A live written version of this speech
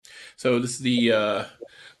So this is the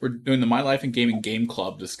we're doing the My Life in Gaming Game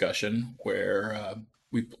Club discussion where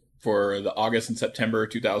we for the August and September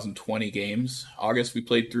 2020 games. August we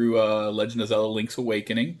played through Legend of Zelda: Link's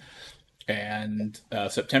Awakening, and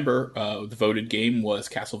September the voted game was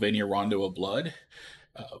Castlevania Rondo of Blood.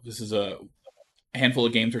 This is a handful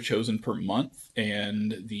of games are chosen per month,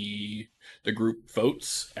 and the group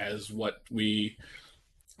votes as what we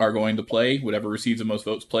are going to play. Whatever receives the most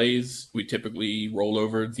votes plays. We typically roll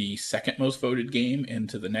over the second most voted game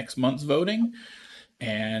into the next month's voting,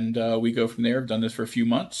 and we go from there. I've done this for a few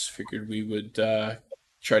months. Figured we would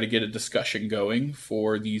try to get a discussion going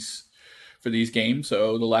for these games.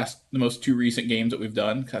 So the most two recent games that we've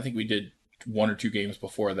done. I think we did one or two games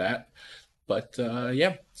before that, but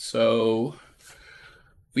yeah. So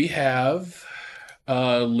we have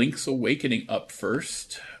Link's Awakening up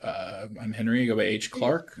first. I'm Henry. I go by H.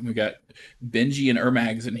 Clark. And we got Benji and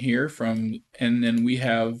Ermags in here and then we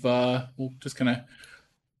have, we'll just kind of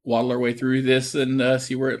waddle our way through this and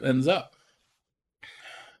see where it ends up.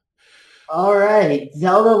 All right,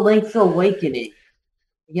 Zelda Link's Awakening.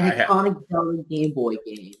 An iconic Zelda Game Boy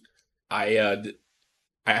game. I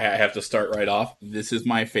have to start right off. This is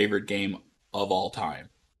my favorite game of all time.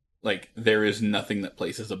 Like, there is nothing that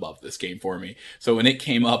places above this game for me. So when it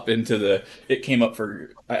came up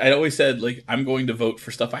for, I always said, like, I'm going to vote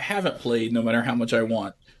for stuff I haven't played, no matter how much I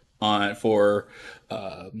want, for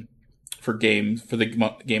game of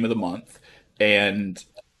the month. And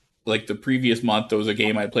like the previous month, there was a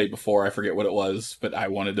game I played before. I forget what it was, but I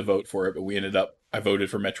wanted to vote for it. But I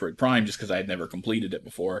voted for Metroid Prime just because I had never completed it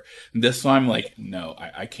before. And this time, I'm like, no,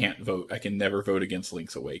 I can't vote. I can never vote against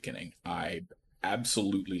Link's Awakening. I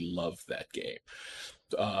absolutely love that game.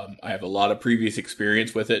 I have a lot of previous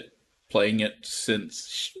experience with it, playing it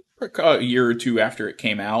since a year or two after it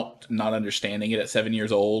came out, not understanding it at 7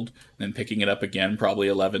 years old, and then picking it up again, probably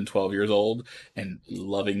 11, 12 years old, and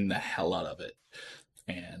loving the hell out of it.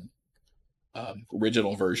 And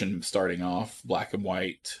original version starting off, black and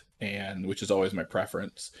white, and which is always my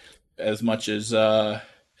preference. As much as I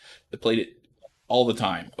played it all the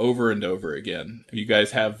time, over and over again. You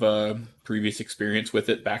guys have previous experience with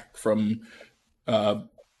it back from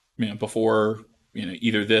before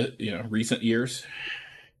either the recent years?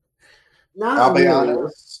 I'll be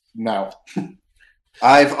honest, no.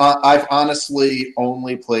 I've honestly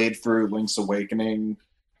only played through Link's Awakening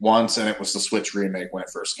once, and it was the Switch remake when it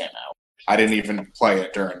first came out. I didn't even play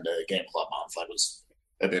it during the Game Club month. I was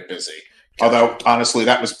a bit busy. Although, honestly,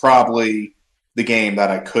 that was probably the game that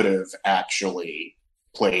I could have actually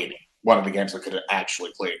played. One of the games I could have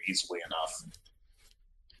actually played easily enough.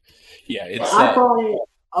 Yeah, I bought it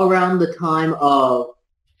around the time of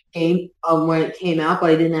when it came out,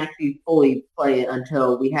 but I didn't actually fully play it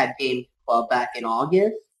until we had Game Club back in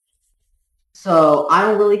August. So I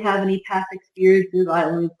don't really have any past experiences. I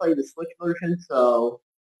only play the Switch version, so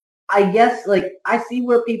I guess I see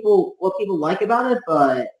what people like about it,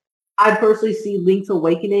 but I personally see Link's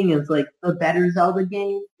Awakening as the better Zelda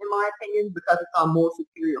game in my opinion because it's on more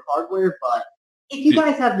superior hardware. But if you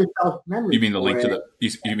guys have the self memory, you mean the link to the you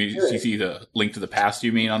see the Link to the Past?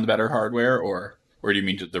 You mean on the better hardware, or do you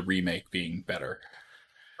mean the remake being better?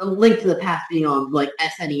 A Link to the Past being on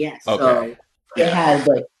SNES, okay. So it has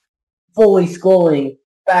fully scrolling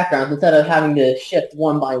backgrounds instead of having to shift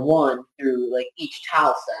one by one through each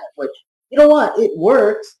tile set, which you know what, it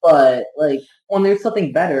works, but when there's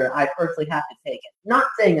something better, I personally have to take it. Not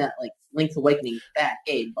saying that Link's Awakening is a bad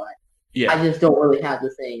game, but yeah. I just don't really have the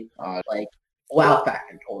same wow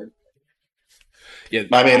factor towards it. Yeah,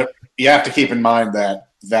 I mean, you have to keep in mind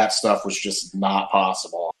that stuff was just not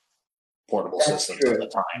possible on portable systems at the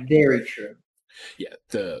time. Very true. Yeah,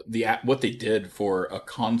 the what they did for a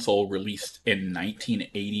console released in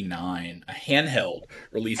 1989, a handheld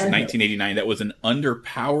released in 1989 that was an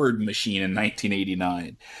underpowered machine in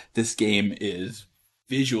 1989. This game is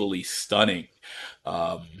visually stunning,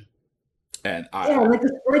 and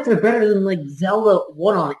the sprites are better than Zelda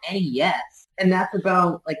 1 on NES, and that's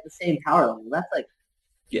about the same power level. That's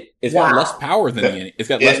yeah, it's got less power than the. It's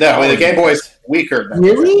got less. No, the Game Boy's weaker.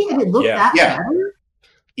 Really? It looked that better?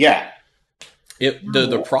 Yeah.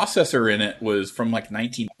 The processor in it was from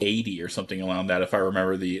 1980 or something around that, if I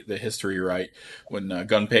remember the history right. When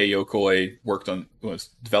Gunpei Yokoi was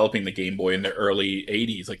developing the Game Boy in the early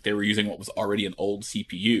 80s, they were using what was already an old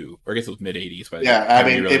CPU, or I guess it was mid 80s. But yeah, I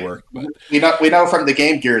mean, we know from the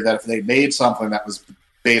Game Gear that if they made something that was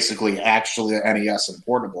basically actually an NES and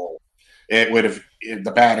portable, it would have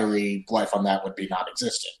the battery life on that would be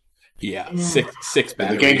non-existent. Yeah, six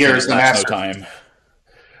batteries. The Game Gear is the master time.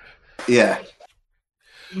 Yeah.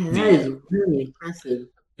 Yeah, that is really impressive.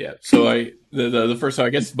 Yeah, so the first time I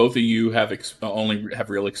guess both of you have only have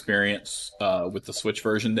real experience with the Switch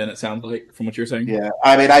version. Then it sounds like from what you're saying. Yeah,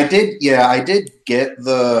 I mean, I did. Yeah, I did get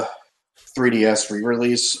the 3DS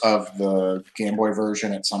re-release of the Game Boy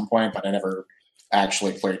version at some point, but I never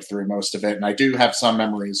actually played through most of it. And I do have some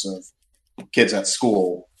memories of kids at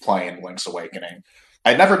school playing Link's Awakening.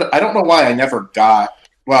 I don't know why I never got.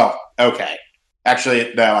 Well, okay,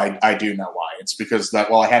 actually, no, I do know why. It's because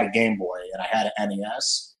I had a Game Boy and I had an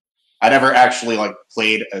NES. I never actually like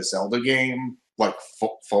played a Zelda game like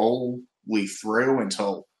fully through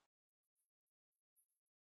until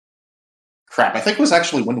crap. I think it was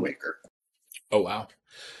actually Wind Waker. Oh wow.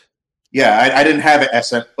 Yeah, I didn't have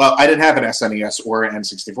I didn't have an SNES or an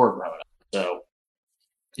N64 growing up. So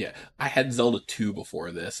yeah, I had Zelda 2 before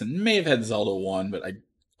this, and may have had Zelda 1, but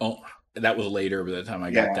that was later by the time I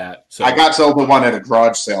got that. So I got Zelda 1 at a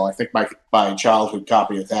garage sale. I think my childhood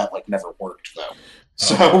copy of that never worked though.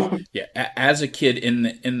 So yeah, as a kid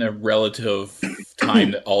in the relative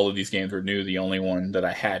time that all of these games were new, the only one that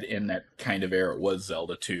I had in that kind of era was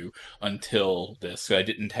Zelda 2 until this. So I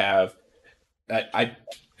didn't have I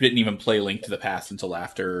didn't even play Link to the Past until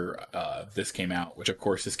after this came out, which of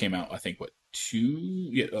course this came out I think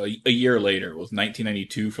a year later. It was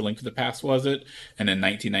 1992 for Link to the Past, was it? And then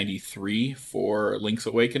 1993 for Link's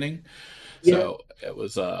Awakening. Yeah. So it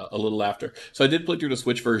was a little after. So I did play through the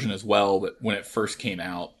Switch version as well, but when it first came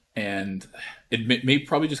out, and it may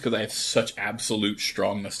probably just because I have such absolute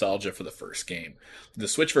strong nostalgia for the first game. The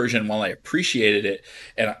Switch version, while I appreciated it,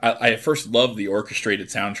 and I at first loved the orchestrated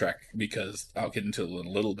soundtrack because I'll get into it in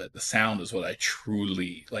a little bit. The sound is what I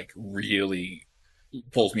truly really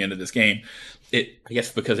pulls me into this game. I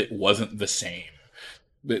guess because it wasn't the same.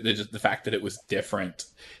 Just the fact that it was different.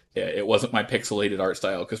 It wasn't my pixelated art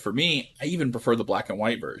style because for me, I even prefer the black and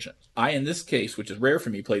white version. In this case, which is rare for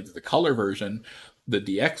me, played the color version, the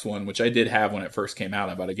DX one, which I did have when it first came out.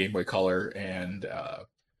 I bought a Game Boy Color and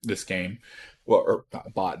this game, or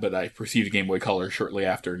not bought, but I received a Game Boy Color shortly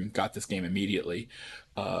after and got this game immediately.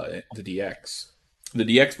 The DX. The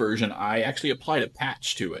DX version, I actually applied a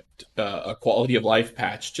patch to it, a quality of life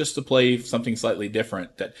patch, just to play something slightly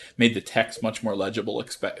different that made the text much more legible,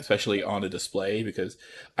 especially on a display. Because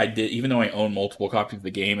even though I own multiple copies of the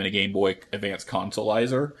game and a Game Boy Advance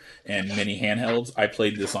Consoleizer and many handhelds, I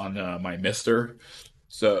played this on my Mister,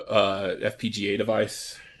 FPGA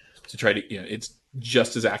device to try to, it's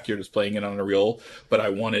just as accurate as playing it on a real, but I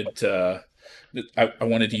wanted to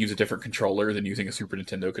use a different controller than using a Super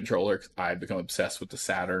Nintendo controller because I'd become obsessed with the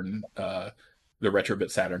Saturn, the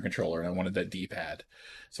Retrobit Saturn controller, and I wanted that D-pad.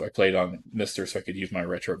 So I played on Mister so I could use my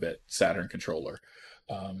Retrobit Saturn controller.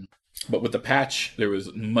 But with the patch, there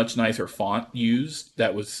was much nicer font used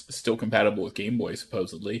that was still compatible with Game Boy,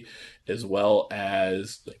 supposedly, as well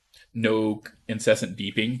as no incessant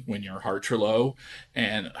beeping when your hearts are low.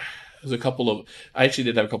 And there's I actually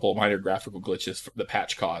did have a couple of minor graphical glitches the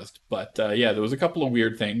patch caused. But yeah, there was a couple of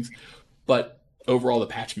weird things. But overall, the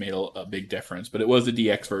patch made a big difference. But it was the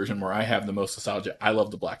DX version where I have the most nostalgia. I love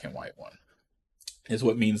the black and white one. Is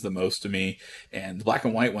what means the most to me. And the black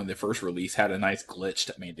and white one, the first release, had a nice glitch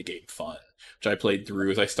that made the game fun, which I played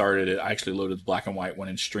through as I started it. I actually loaded the black and white one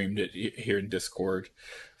and streamed it here in Discord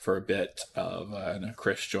for a bit and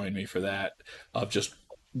Chris joined me for that, of just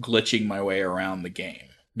glitching my way around the game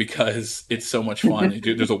because it's so much fun.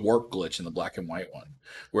 There's a warp glitch in the black and white one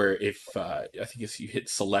where I think if you hit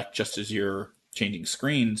select just as you're changing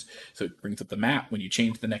screens, so it brings up the map. When you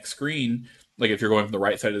change the next screen, like if you're going from the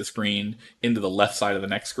right side of the screen into the left side of the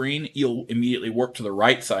next screen, you'll immediately warp to the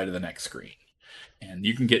right side of the next screen. And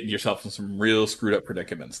you can get yourself in some real screwed up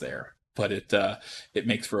predicaments there. But it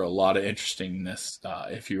makes for a lot of interestingness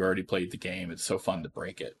if you already played the game. It's so fun to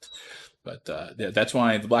break it. But that's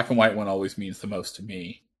why the black and white one always means the most to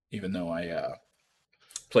me, even though I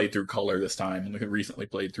played through color this time and recently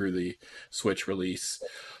played through the Switch release.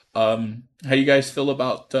 How do you guys feel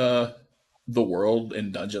about the world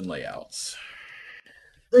and dungeon layouts?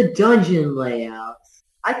 The dungeon layouts,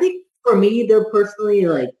 I think for me, they're personally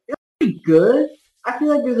they're pretty good. I feel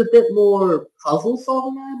like there's a bit more puzzle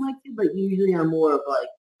solving I'd like to, but usually I'm more of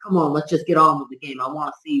come on, let's just get on with the game. I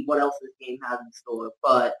want to see what else this game has in store.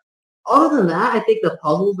 But other than that, I think the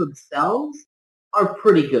puzzles themselves are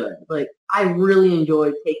pretty good. I really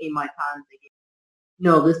enjoyed taking my time thinking,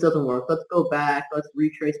 no, this doesn't work. Let's go back. Let's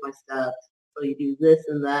retrace my steps. So you do this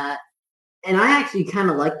and that. And I actually kind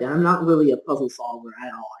of like that. I'm not really a puzzle solver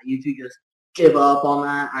at all. I usually just give up on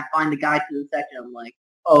that. I find the guide to the section. I'm like,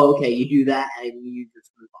 oh, okay, you do that, and you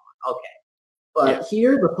just move on. Okay. But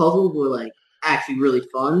here, the puzzles were actually really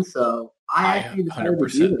fun. So I actually decided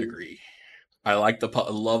 100% agree. I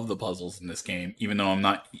love the puzzles in this game, even though I'm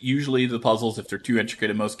not usually the puzzles, if they're too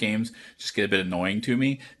intricate in most games, just get a bit annoying to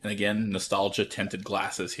me. And again, nostalgia tinted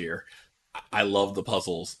glasses here. I love the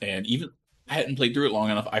puzzles, and even I hadn't played through it long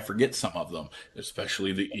enough, I forget some of them,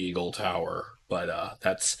 especially the Eagle Tower. But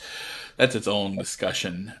that's its own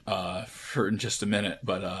discussion for in just a minute.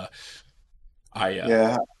 But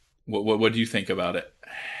Yeah, what do you think about it?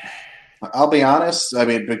 I'll be honest. I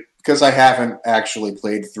mean, because I haven't actually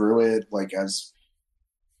played through it like as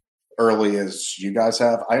early as you guys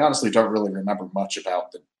have, I honestly don't really remember much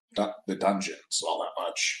about the dungeons all that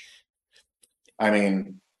much. I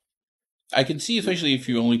mean, I can see, especially if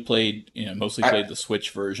you only played, mostly played the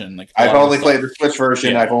Switch version. Like I've only played the Switch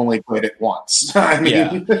version. Yeah. I've only played it once. I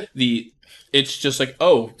mean, yeah, it's just like,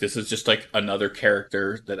 oh, this is just like another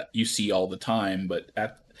character that you see all the time. But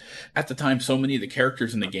at the time, so many of the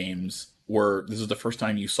characters in the games this is the first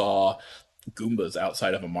time you saw Goombas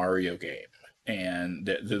outside of a Mario game. And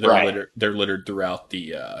they're littered throughout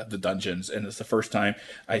the dungeons, and it's the first time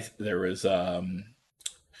there was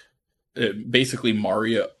basically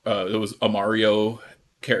Mario. There was a Mario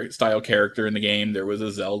style character in the game. There was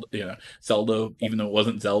a Zelda, even though it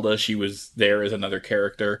wasn't Zelda, she was there as another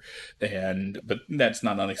character, but that's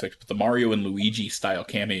not unexpected. But the Mario and Luigi style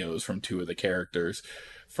cameos from two of the characters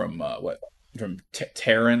from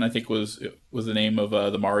Terran, I think was the name of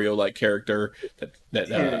the Mario like character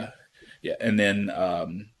yeah, and then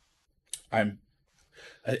I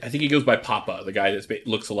think he goes by Papa, the guy that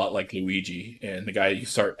looks a lot like Luigi, and the guy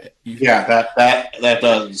that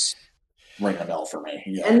does ring a bell for me.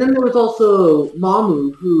 Yeah. And then there was also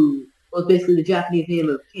Mamu, who was basically the Japanese name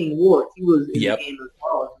of King Wart. He was in the game as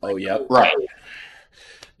well. Right.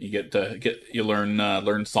 You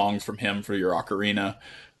learn songs from him for your ocarina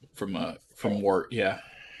from Wart. Yeah,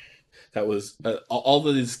 that was all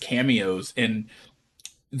of these cameos, and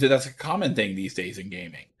that's a common thing these days in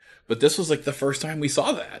gaming. But this was like the first time we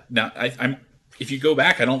saw that. Now, if you go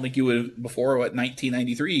back, I don't think you would before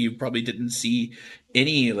 1993. You probably didn't see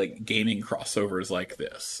any like gaming crossovers like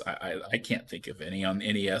this. I can't think of any on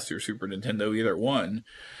NES or Super Nintendo, either one.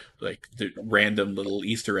 Like the random little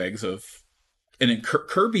Easter eggs of, and then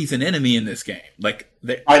Kirby's an enemy in this game. Like,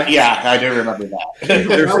 I do remember that.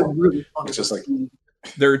 It's just like.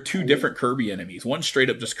 There are two different Kirby enemies. One's straight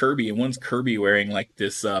up just Kirby, and one's Kirby wearing like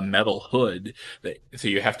this metal hood. So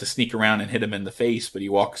you have to sneak around and hit him in the face, but he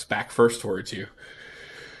walks back first towards you.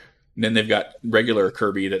 And then they've got regular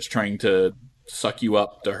Kirby that's trying to suck you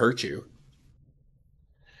up to hurt you.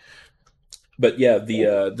 But yeah,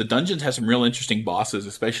 the dungeons have some real interesting bosses,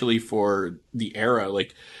 especially for the era.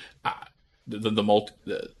 Like I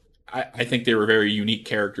think they were very unique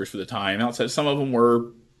characters for the time. Outside, some of them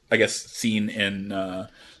were, I guess, seen in A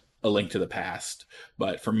Link to the Past.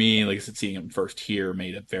 But for me, like I said, seeing them first here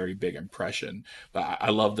made a very big impression. But I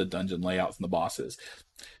love the dungeon layouts and the bosses.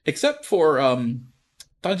 Except for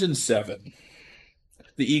Dungeon 7,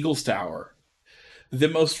 the Eagle's Tower. The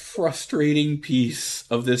most frustrating piece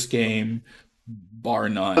of this game, bar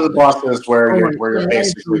none. The bosses where you're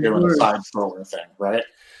basically doing a side scroller thing, right?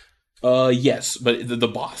 Yes, but the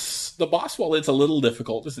boss, while it's a little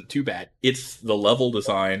difficult, isn't too bad. It's the level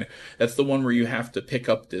design. That's the one where you have to pick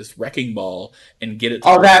up this wrecking ball and get it to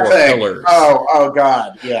the that four thing. pillars. Oh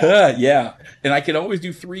God, yeah. Yeah. And I can always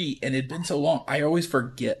do 3, and it'd been so long. I always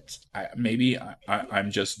forget. I'm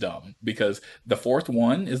just dumb, because the 4th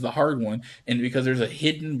one is the hard one, and because there's a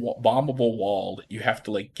hidden bombable wall that you have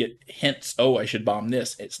to like get hints. Oh, I should bomb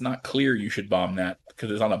this. It's not clear you should bomb that, because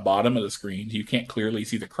it's on the bottom of the screen. You can't clearly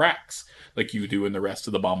see the cracks like you do in the rest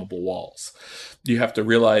of the bombable walls. You have to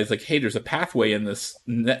realize, like, hey, there's a pathway in this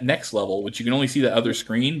next level, which you can only see the other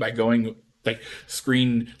screen by going like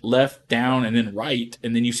screen left, down, and then right,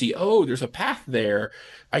 and then you see, oh, there's a path there.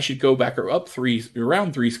 I should go back or up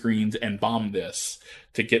around 3 screens and bomb this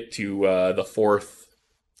to get to the 4th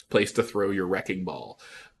place to throw your wrecking ball.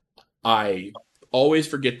 I always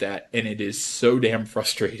forget that, and it is so damn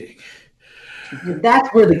frustrating. That's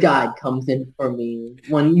where the guide comes in for me,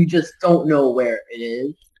 when you just don't know where it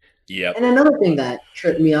is. Yep. And another thing that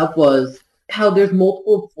tripped me up was how there's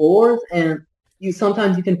multiple floors, and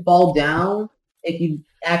sometimes you can fall down if you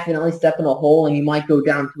accidentally step in a hole, and you might go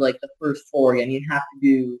down to like the first floor again. You have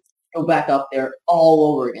to go back up there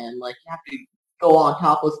all over again. Like, you have to go on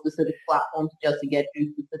top of specific platforms just to get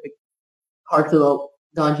to specific parts of the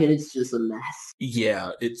dungeon. It's just a mess.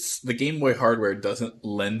 Yeah, it's the Game Boy hardware doesn't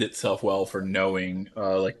lend itself well for knowing,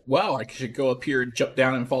 like, wow, I should go up here and jump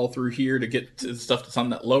down and fall through here to get to the stuff that's on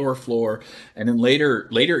that lower floor. And then later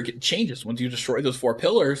it changes. Once you destroy those 4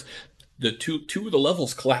 pillars, the two of the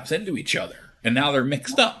levels collapse into each other, and now they're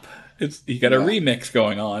mixed up. It's you got a remix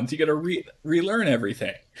going on, so you got to relearn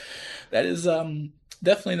everything. That is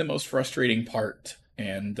definitely the most frustrating part.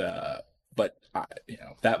 And but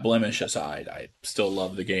that blemish aside, I still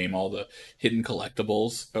love the game. All the hidden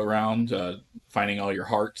collectibles around, finding all your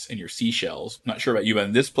hearts and your seashells. I'm not sure about you, but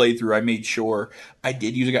in this playthrough, I made sure I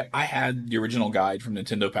did use a guide. I had the original guide from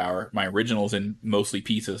Nintendo Power. My original's in mostly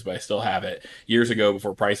pieces, but I still have it. Years ago,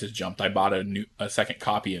 before prices jumped, I bought a second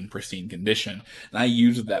copy in pristine condition, and I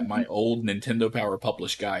used my old Nintendo Power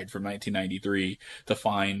published guide from 1993 to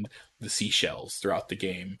find the seashells throughout the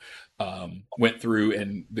game. Went through,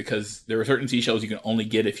 and because there are certain seashells you can only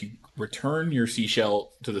get if you return your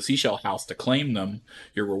seashell to the seashell house to claim them,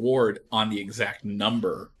 your reward, on the exact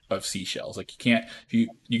number of seashells. Like you can't, if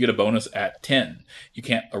you get a bonus at 10, you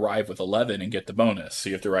can't arrive with 11 and get the bonus. So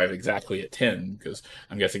you have to arrive exactly at 10, because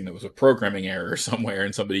I'm guessing there was a programming error somewhere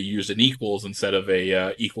and somebody used an equals instead of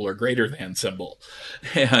a equal or greater than symbol.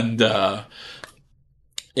 And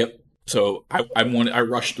it so I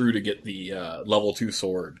rushed through to get the level 2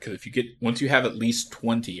 sword, because once you have at least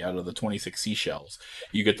 20 out of the 26 seashells,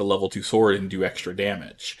 you get the level 2 sword and do extra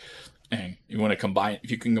damage. And you want to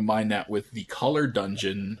if you can combine that with the color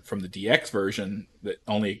dungeon from the DX version, that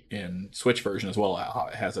only in Switch version as well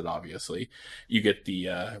has it, obviously, you get the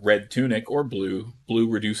red tunic or blue. Blue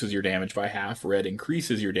reduces your damage by half. Red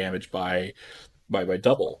increases your damage by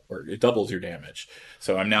double, or it doubles your damage.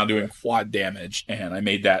 So I'm now doing quad damage, and I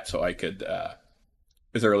made that so I could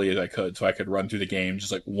as early as I could, so I could run through the game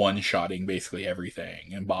just like one-shotting basically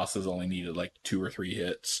everything, and bosses only needed like 2 or 3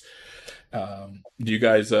 hits. Do you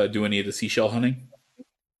guys do any of the seashell hunting?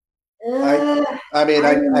 I mean,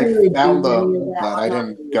 I found them, but I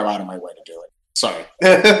didn't go out of my way to do it. Sorry.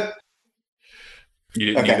 You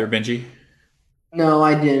didn't either, Benji? No,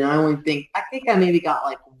 I didn't. I think I maybe got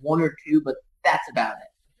like 1 or 2, but that's about it.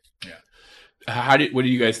 Yeah. What do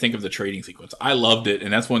you guys think of the trading sequence? I loved it,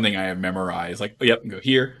 and that's one thing I have memorized. Like, yep, go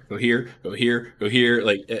here, go here, go here, go here.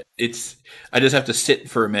 Like, I just have to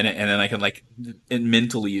sit for a minute, and then I can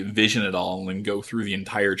mentally envision it all and then go through the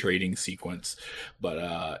entire trading sequence. But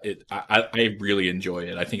I really enjoy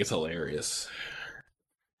it. I think it's hilarious.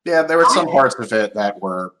 Yeah, there were some parts of it that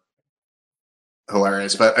were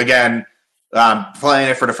hilarious, but again,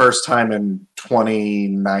 playing it for the first time in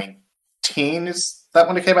 2019, is that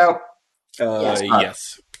when it came out?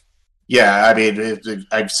 Yes. Yeah, I mean,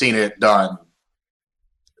 I've seen it done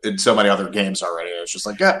in so many other games already. It's just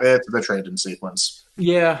like, yeah, it's the trading sequence.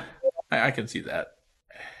 Yeah, I can see that.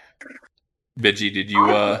 Benji, did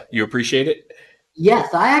you appreciate it?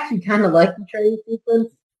 Yes, I actually kind of like the trading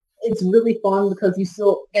sequence. It's really fun because you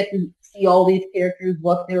still get to see all these characters,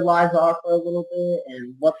 what their lives are for a little bit,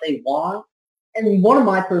 and what they want. And one of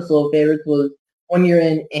my personal favorites was when you're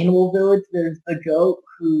in Animal Village, there's the goat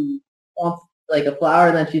who wants like a flower,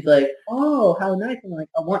 and then she's like, "Oh, how nice!" And like,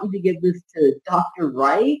 "I want you to give this to Dr.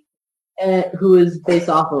 Wright," who is based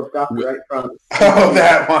off of Dr. Wright from. Oh,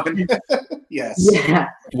 that one. Yes. Yeah,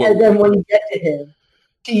 and then when you get to him,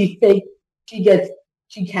 she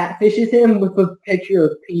catfishes him with a picture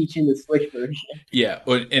of Peach in the Switch version. Yeah,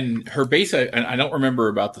 and her base, I don't remember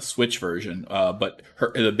about the Switch version, but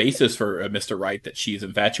the basis for Mr. Wright that she's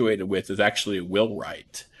infatuated with is actually Will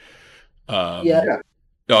Wright. Yeah.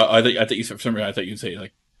 I thought you said, for some reason I thought you'd say,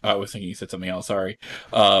 like, I was thinking you said something else. Sorry.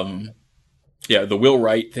 Yeah, the Will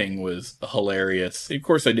Wright thing was hilarious. Of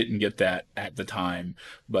course, I didn't get that at the time,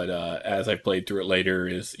 but as I played through it later,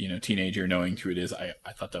 as teenager knowing who it is, I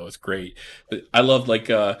thought that was great. But I loved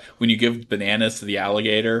when you give bananas to the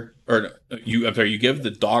alligator, or you give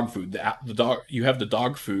the dog food. The dog, you have the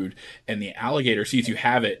dog food, and the alligator sees you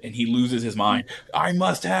have it, and he loses his mind. I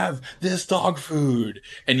must have this dog food,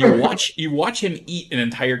 and you watch him eat an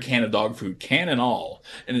entire can of dog food, can and all,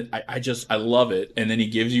 and I love it. And then he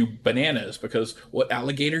gives you bananas, because what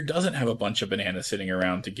alligator doesn't have a bunch of bananas sitting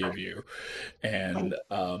around to give you? And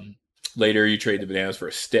later you trade the bananas for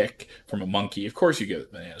a stick from a monkey. Of course you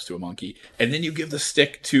give bananas to a monkey. And then you give the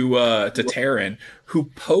stick to Terran,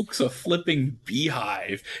 who pokes a flipping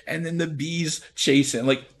beehive, and then the bees chase him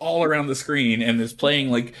like all around the screen, and is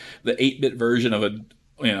playing like the 8-bit version of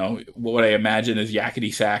what I imagine is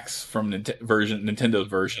Yakety Sax from Nintendo's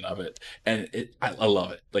version of it. And I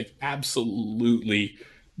love it. Like, absolutely.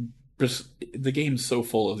 The game's so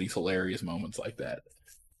full of these hilarious moments like that.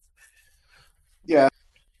 Yeah.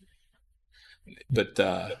 But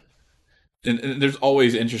and there's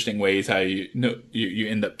always interesting ways how you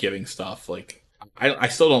end up giving stuff. Like, I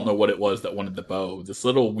still don't know what it was that wanted the bow. This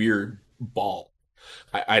little weird ball.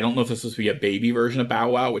 I don't know if this was to be a baby version of Bow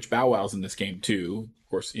Wow, which Bow Wow's in this game too. Of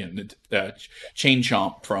course, Chain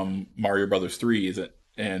Chomp from Mario Brothers 3 is it,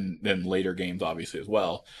 and then later games obviously as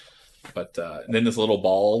well. But then this little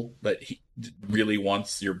ball that he really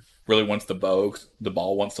wants the bow. The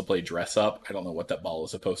ball wants to play dress up. I don't know what that ball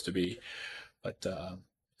is supposed to be, but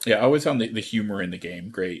yeah, I always found the humor in the game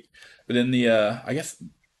great. But then I guess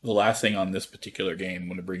the last thing on this particular game I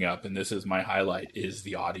want to bring up, and this is my highlight, is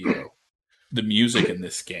the audio, the music in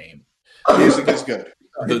this game. Music is good.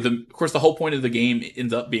 Of course, the whole point of the game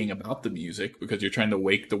ends up being about the music because you're trying to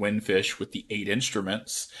wake the windfish with the 8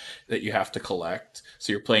 instruments that you have to collect.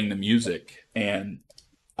 So you're playing the music, and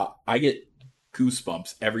I get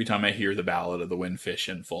goosebumps every time I hear the Ballad of the Windfish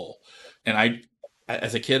in full. And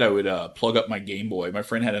as a kid, I would plug up my Game Boy. My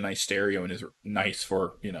friend had a nice stereo in his nice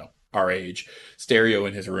for our age stereo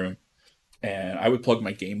in his room, and I would plug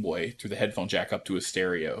my Game Boy through the headphone jack up to a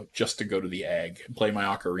stereo just to go to the egg and play my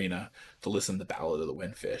ocarina to listen to the Ballad of the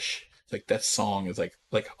Windfish. It's like that song is like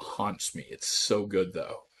haunts me. It's so good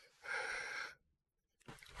though.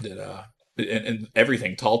 That and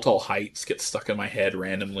everything Tall Heights gets stuck in my head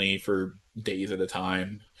randomly for days at a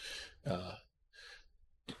time. Uh,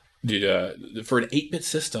 for an 8-bit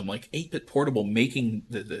system, like 8-bit portable, making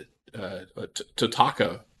the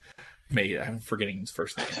Totaka made. I'm forgetting his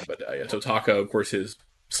first name, but Totaka, of course, his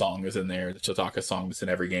song is in there. The Totaka song that's in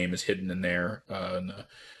every game is hidden in there. And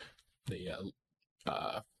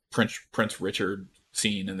Prince Richard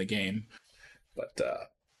scene in the game, but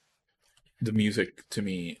the music to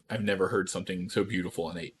me, I've never heard something so beautiful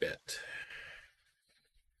in 8-bit.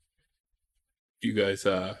 You guys,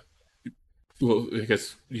 well, I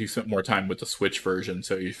guess you spent more time with the Switch version,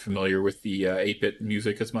 so you're familiar with the 8-bit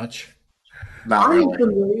music as much? Not I'm really.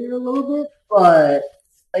 familiar a little bit, but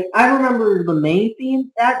like I remember the main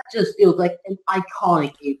theme. That just feels like an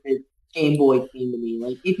iconic 8-bit Game Boy theme to me.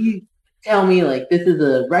 Like if you tell me like this is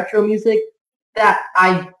a retro music, that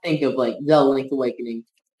I think of like Zelda Link's Awakening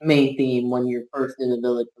main theme when you're first in the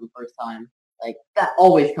village for the first time. Like that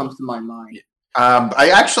always comes to my mind. I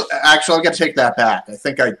actually I got to take that back. I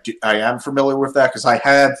think I am familiar with that because I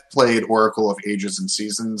have played Oracle of Ages and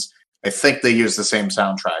Seasons. I think they use the same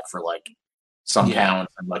soundtrack for like some towns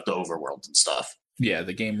and like the overworld and stuff. Yeah,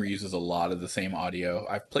 the game reuses a lot of the same audio.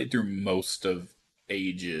 I've played through most of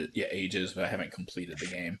Ages, but I haven't completed the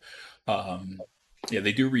game. Yeah,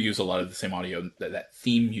 they do reuse a lot of the same audio. That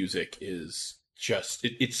theme music is just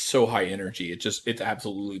it's so high energy. It's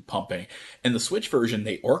absolutely pumping. And the Switch version,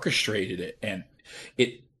 they orchestrated it, and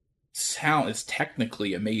it sound is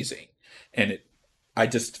technically amazing. And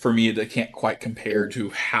for me, it can't quite compare to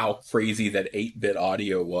how crazy that 8-bit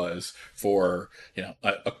audio was for,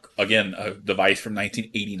 again, a device from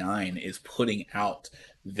 1989 is putting out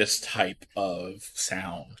this type of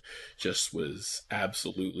sound. Just was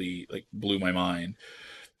absolutely like blew my mind.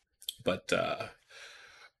 But the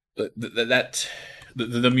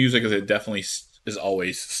music is definitely is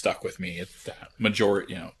always stuck with me. It's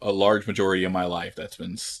a large majority of my life that's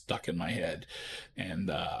been stuck in my head, and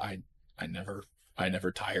I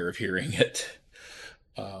never tire of hearing it.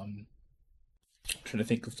 I'm trying to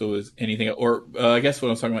think if there was anything, or I guess what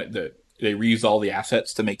I was talking about, they reused all the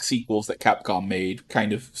assets to make sequels that Capcom made,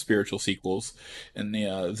 kind of spiritual sequels in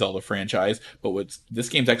the Zelda franchise. But this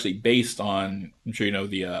game's actually based on, I'm sure you know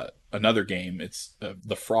the another game. It's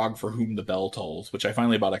The Frog for Whom the Bell Tolls, which I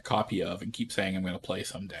finally bought a copy of and keep saying I'm going to play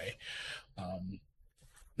someday.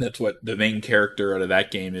 That's what the main character out of that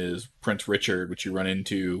game is, Prince Richard, which you run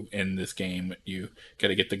into in this game. You got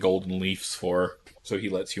to get the golden leaves for, so he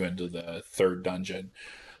lets you into the third dungeon.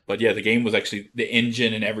 But yeah, the game was actually the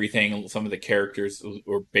engine and everything. Some of the characters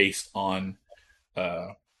were based on,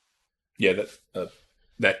 that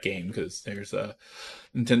game, because there's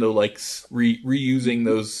Nintendo likes reusing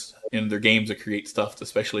those in their games to create stuff,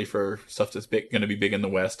 especially for stuff that's going to be big in the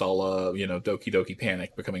West. All Doki Doki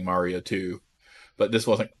Panic becoming Mario 2. But this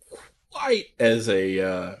wasn't quite as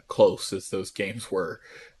close as those games were.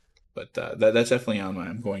 But that's definitely on my.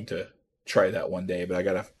 I'm going to try that one day, but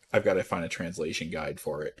I've got to find a translation guide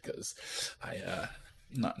for it because I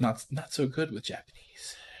not so good with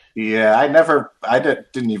Japanese. Yeah, I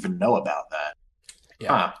didn't even know about that.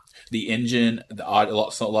 Yeah, the engine, a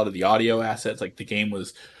lot of the audio assets, like the game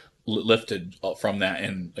was lifted from that,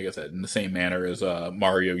 and like I said, in the same manner as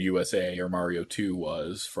Mario USA or Mario 2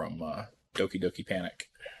 was from Doki Doki Panic.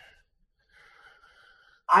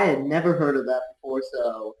 I had never heard of that before,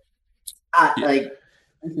 so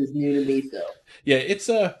this is new to me. So yeah, it's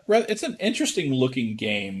an interesting looking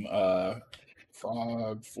game.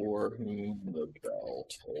 Frog for Whom the Bell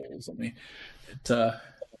Tolls.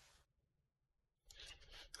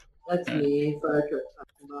 That's me.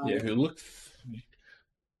 Yeah, if you look.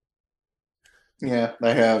 Yeah, I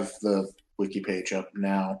have the wiki page up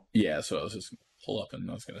now. Yeah, so I was just pull up, and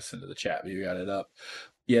I was going to send to the chat, but you got it up.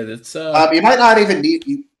 Yeah, that's. You might not even need.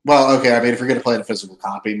 Well, okay. I mean, if you're going to play in a physical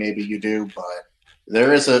copy, maybe you do, but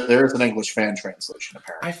there is an English fan translation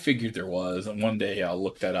apparently. I figured there was, and one day I'll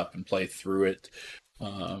look that up and play through it.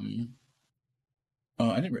 I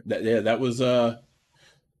didn't. That was.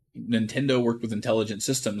 Nintendo worked with Intelligent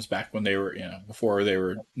Systems back when they were, before they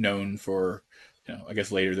were known for. I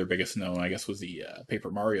guess later their biggest known, I guess, was the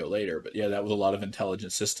Paper Mario later. But yeah, that was a lot of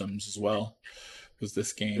Intelligent Systems as well. Was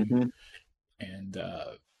this game, Mm-hmm. and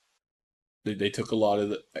they took a lot of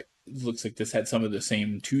the. It looks like this had some of the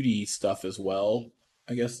same 2D stuff as well.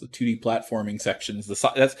 I guess the 2D platforming sections.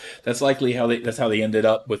 That's likely how they ended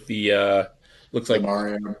up with the. Looks like the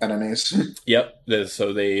Mario enemies. Yep.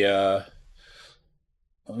 So they. I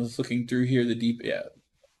was looking through here. The deep. Yeah.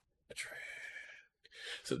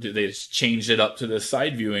 So they just changed it up to the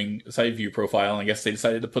side view profile, and I guess they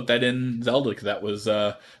decided to put that in Zelda because that was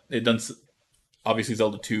they'd done. Obviously,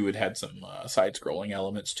 Zelda 2 had some side-scrolling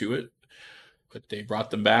elements to it, but they brought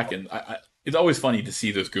them back, and it's always funny to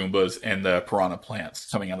see those Goombas and the piranha plants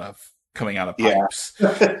coming out of pipes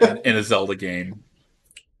in a Zelda game.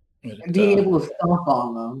 And being able to stomp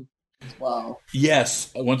on them as well.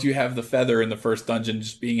 Yes, once you have the feather in the first dungeon,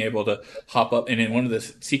 just being able to hop up, and then one of the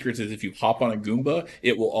secrets is if you hop on a Goomba,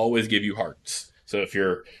 it will always give you hearts. So if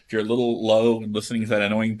you're a little low and listening to that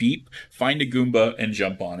annoying beep, find a Goomba and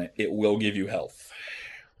jump on it. It will give you health.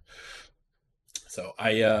 So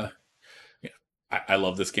I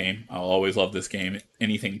love this game. I'll always love this game.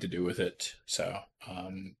 Anything to do with it. So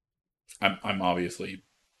I'm obviously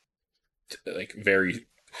like very,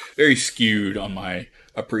 very skewed on my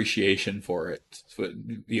appreciation for it.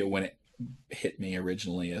 When it hit me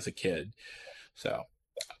originally as a kid. So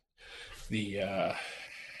yeah.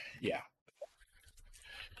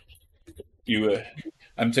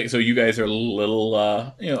 I'm saying so. You guys are a little,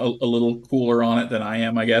 a little cooler on it than I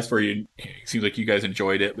am, I guess. Where it seems like you guys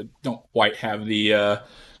enjoyed it, but don't quite have the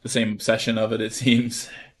same obsession of it. It seems.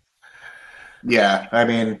 Yeah, I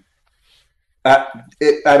mean,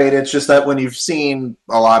 it's just that when you've seen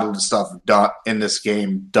a lot of the stuff done in this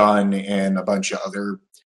game done in a bunch of other,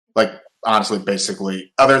 like honestly,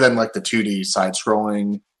 basically, other than like the 2D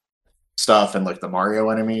side-scrolling stuff and like the Mario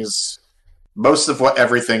enemies. Most of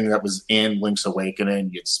everything that was in Link's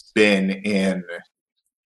Awakening, it's been in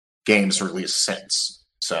games released since,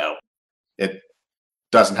 so it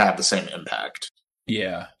doesn't have the same impact.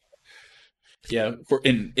 Yeah,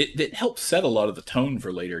 and it helped set a lot of the tone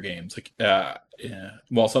for later games. Like,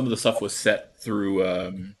 while some of the stuff was set through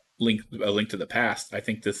A Link to the Past, I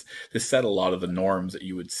think this set a lot of the norms that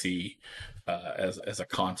you would see as a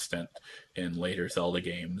constant in later Zelda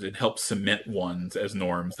games. It helps cement ones as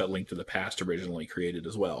norms that Link to the Past originally created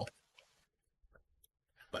as well.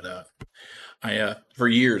 But for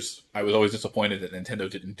years I was always disappointed that Nintendo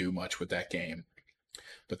didn't do much with that game.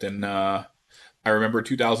 But then I remember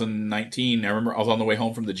 2019. I remember I was on the way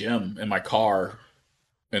home from the gym in my car,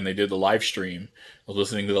 and they did the live stream. I was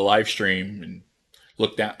listening to the live stream and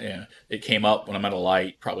looked down. It came up when I'm at a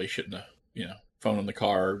light. Probably shouldn't have, phone in the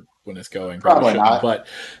car when it's going. Probably not. But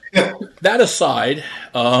that aside,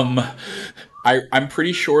 I'm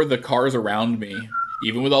pretty sure the cars around me,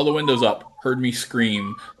 even with all the windows up, heard me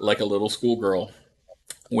scream like a little schoolgirl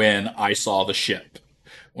when I saw the ship,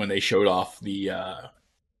 when they showed off the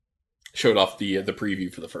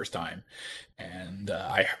preview for the first time. And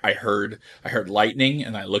I heard lightning,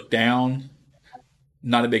 and I looked down.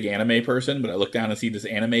 Not a big anime person, but I looked down and see this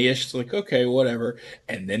anime-ish. It's like, okay, whatever.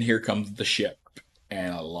 And then here comes the ship.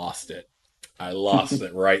 And I lost it. I lost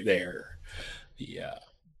it right there. Yeah.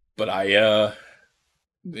 But I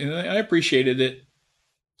appreciated it,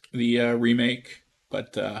 the remake,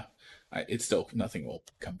 but it's still, nothing will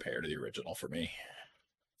compare to the original for me.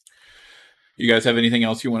 You guys have anything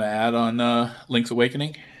else you want to add on Link's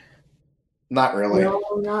Awakening? Not really. No,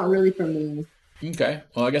 not really for me. Okay.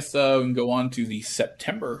 Well, I guess we can go on to the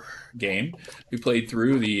September game. We played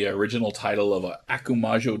through the original title of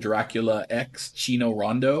Akumajo Dracula X Chino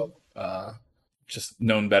Rondo, just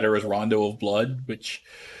known better as Rondo of Blood, which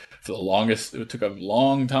for the longest, it took a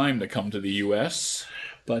long time to come to the U.S.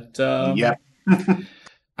 But yeah.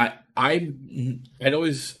 I'd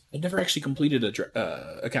never actually completed a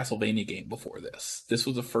Castlevania game before this. This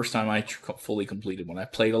was the first time I fully completed one. I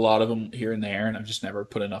played a lot of them here and there, and I've just never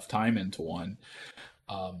put enough time into one.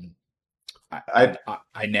 I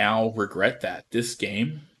now regret that this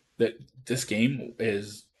game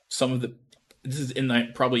is this is in the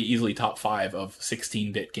probably easily top 5 of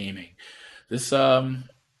 16-bit gaming.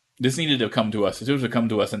 This needed to come to us. It was to come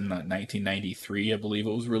to us in 1993, I believe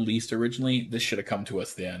it was released originally. This should have come to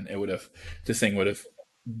us then. This thing would have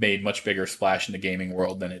made much bigger splash in the gaming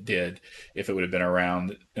world than it did if it would have been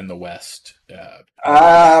around in the West.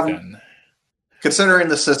 Then. Considering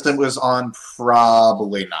the system was on,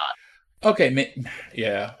 probably not. Okay,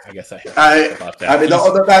 yeah, I guess I have to about that. I mean,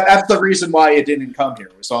 that's the reason why it didn't come here.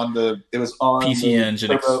 It was on PC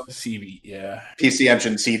Engine Turbo, CD, yeah. PC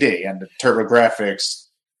Engine CD and the TurboGrafx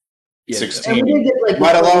 16. Get,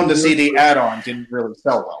 let alone the CD add-on didn't really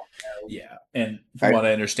sell well. Yeah, and from what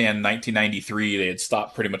I understand, 1993 they had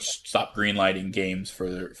pretty much stopped greenlighting games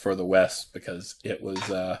for the West because it was.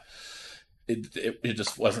 It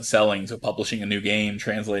just wasn't selling, so publishing a new game,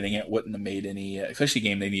 translating it wouldn't have made any, especially a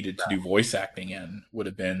game they needed to do voice acting in, would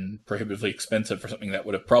have been prohibitively expensive for something that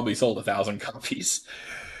would have probably sold 1,000 copies.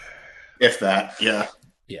 If that, yeah.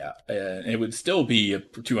 Yeah, it would still be a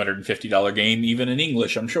 $250 game, even in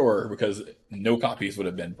English, I'm sure, because no copies would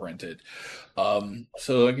have been printed.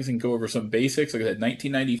 So I guess we can go over some basics. Like I said,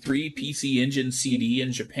 1993 PC Engine CD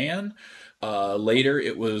in Japan. Later,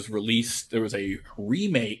 it was released. There was a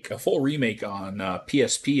full remake on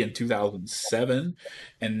PSP in 2007,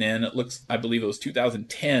 and then I believe it was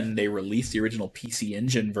 2010. They released the original PC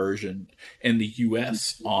Engine version in the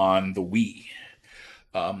US on the Wii.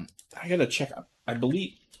 I gotta check. I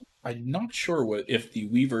believe I'm not sure if the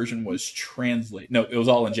Wii version was translated. No, it was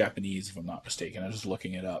all in Japanese, if I'm not mistaken. I was just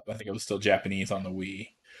looking it up. I think it was still Japanese on the Wii.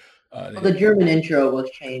 The German intro was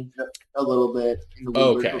changed a little bit in the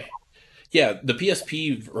Wii version. Yeah, the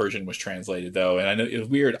PSP version was translated though, and I know it was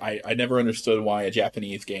weird. I never understood why a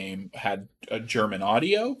Japanese game had a German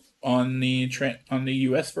audio on the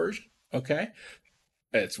US version. Okay,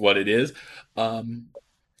 that's what it is.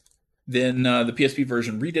 Then the PSP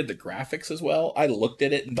version redid the graphics as well. I looked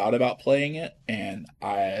at it and thought about playing it, and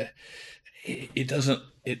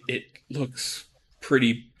it looks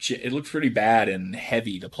pretty bad and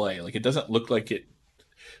heavy to play. Like, it doesn't look like it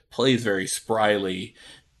plays very spryly.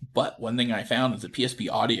 But one thing I found is the PSP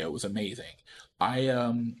audio was amazing.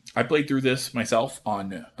 I played through this myself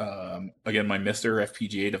on again my Mister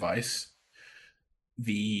FPGA device.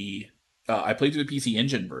 I played through the PC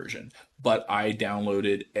Engine version, but I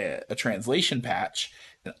downloaded a translation patch.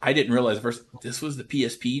 And I didn't realize at first this was the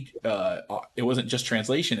PSP. It wasn't just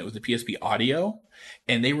translation; it was the PSP audio,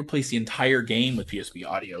 and they replaced the entire game with PSP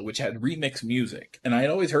audio, which had remixed music. And I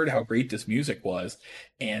had always heard how great this music was,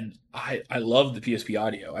 and I loved the PSP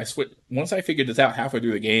audio. Once I figured this out halfway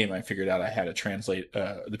through the game. I figured out I had to translate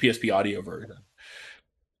the PSP audio version.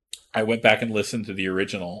 I went back and listened to the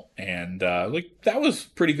original, and that was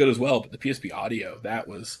pretty good as well. But the PSP audio, that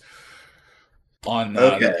was on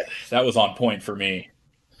that was on point for me.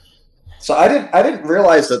 So I didn't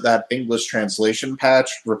realize that English translation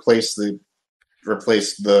patch replaced the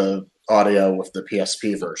audio with the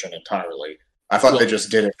PSP version entirely. I thought they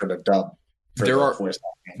just did it for the dub. There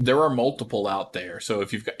are multiple out there. So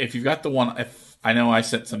if you've got the one, I know I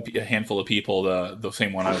sent a handful of people the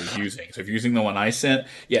same one I was using. So if you're using the one I sent,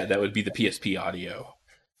 yeah, that would be the PSP audio.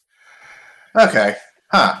 Okay,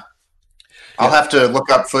 huh? I'll have to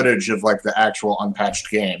look up footage of like the actual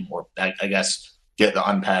unpatched game, or I guess get the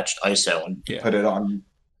unpatched ISO and put it on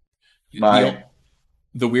my.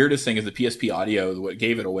 The weirdest thing is the PSP audio. What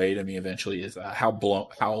gave it away to me eventually is how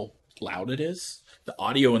loud it is. The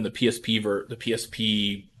audio in the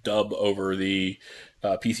PSP dub over the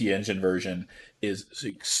PC Engine version is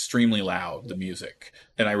extremely loud, the music.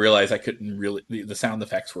 And I realized I couldn't really, the sound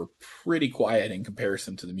effects were pretty quiet in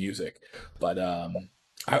comparison to the music. But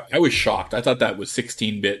I was shocked. I thought that was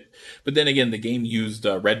 16-bit. But then again, the game used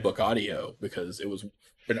Redbook audio because it was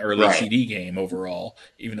an early CD game overall,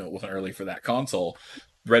 even though it wasn't early for that console.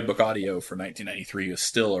 Redbook audio for 1993 is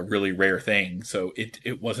still a really rare thing, so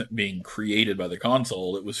it wasn't being created by the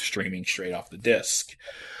console. It was streaming straight off the disc.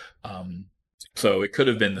 So it could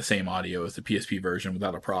have been the same audio as the PSP version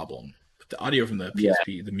without a problem. But the audio from the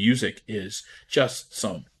PSP, the music is just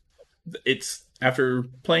it's after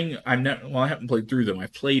playing. I haven't played through them.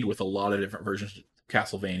 I've played with a lot of different versions of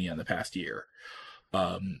Castlevania in the past year.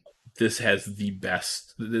 This has the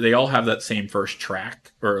best. They all have that same first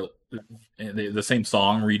track or the same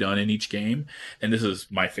song redone in each game, and this is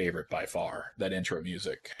my favorite by far. That intro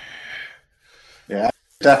music. Yeah,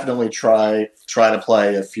 definitely try to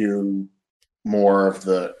play a few more of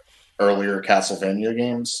the earlier Castlevania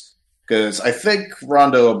games, because I think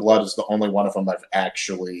Rondo of Blood is the only one of them I've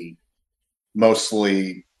actually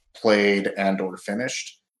mostly played and or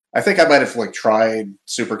finished. I think I might have tried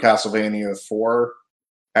Super Castlevania 4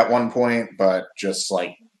 at one point, but just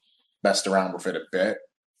messed around with it a bit.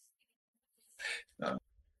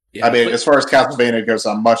 I mean, as far as Castlevania goes,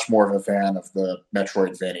 I'm much more of a fan of the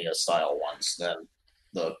Metroidvania style ones than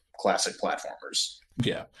the classic platformers.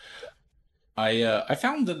 Yeah. I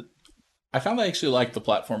found that I actually like the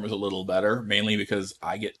platformers a little better, mainly because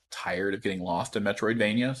I get tired of getting lost in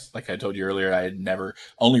Metroidvanias. Like I told you earlier, I had never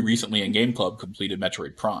only recently in Game Club completed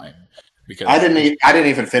Metroid Prime because I didn't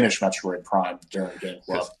even finish Metroid Prime during Game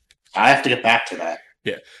Club. I have to get back to that.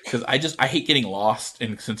 Yeah, because I hate getting lost,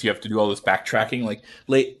 and since you have to do all this backtracking,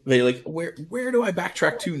 where do I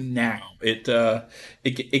backtrack to now? It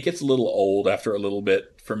gets a little old after a little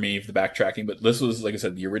bit for me the backtracking, but this was, like I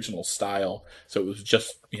said, the original style, so it was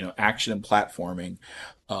just action and platforming.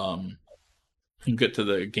 We'll get to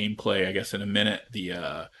the gameplay, I guess, in a minute.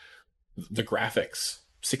 The graphics,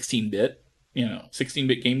 16-bit.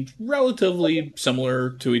 16-bit games relatively similar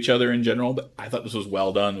to each other in general, but I thought this was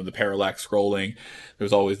well done with the parallax scrolling. There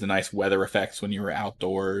was always the nice weather effects when you were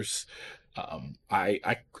outdoors.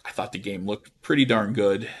 I thought the game looked pretty darn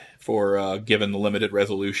good for given the limited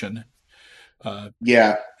resolution.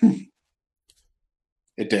 Yeah,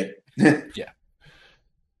 it did. Yeah,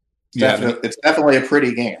 it's definitely a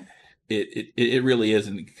pretty game. It really is,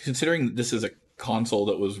 and considering this is a console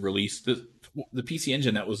that was released, the PC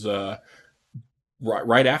Engine that was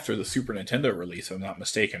right after the Super Nintendo release, if I'm not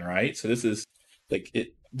mistaken, right? So this is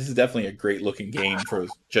definitely a great looking game for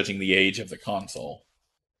judging the age of the console.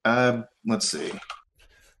 Let's see.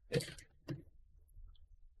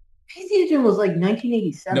 PC Engine was like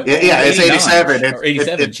 1987. No, yeah, it's 87. Or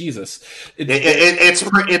 87. Jesus,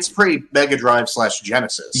 it's pre Mega Drive /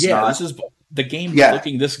 Genesis. Yeah, this is the game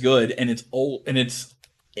looking this good, and it's old, and it's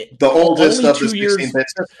the oldest of the 16-bit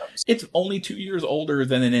systems. It's only 2 years older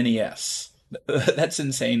than an NES. That's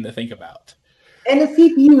insane to think about. And the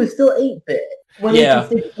CPU is still 8-bit when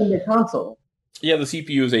it's a 16-bit console. Yeah, the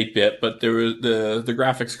CPU is 8-bit, but there was the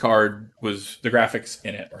graphics card was the graphics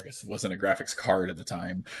in it, or I guess it wasn't a graphics card at the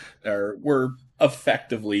time. Were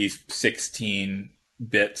effectively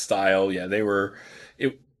 16-bit style. Yeah, they were.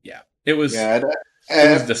 It was. Yeah,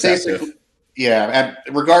 it was deceptive. Yeah,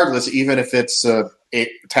 and regardless, even if it's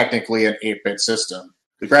technically an 8-bit system,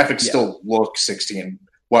 the graphics still look 16.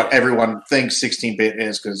 What everyone thinks 16-bit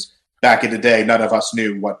is, because back in the day, none of us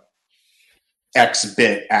knew what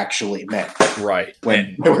X-bit actually meant. Right.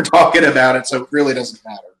 When we were talking about it, so it really doesn't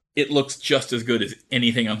matter. It looks just as good as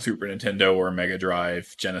anything on Super Nintendo or Mega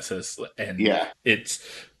Drive, Genesis, and it's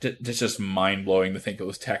just mind-blowing to think it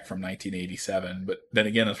was tech from 1987. But then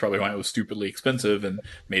again, that's probably why it was stupidly expensive and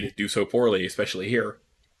made it do so poorly, especially here.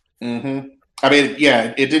 Mm-hmm. I mean,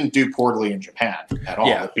 yeah, it didn't do poorly in Japan at all.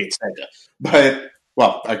 It beat Sega. But,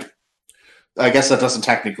 well, I guess that doesn't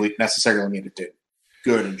technically necessarily mean it did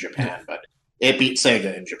good in Japan, but it beat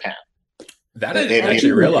Sega in Japan. That I didn't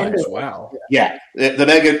actually realize. Wow. Yeah, the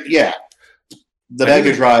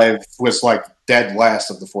Mega Drive was like dead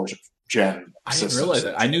last of the 4th gen. I didn't realize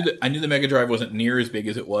that. I knew the Mega Drive wasn't near as big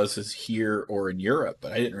as it was as here or in Europe,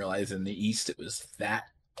 but I didn't realize in the East it was that.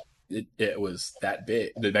 It was that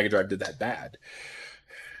big. The Mega Drive did that bad.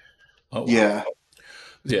 Oh wow.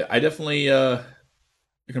 Yeah. I definitely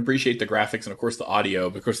I can appreciate the graphics and, of course, the audio.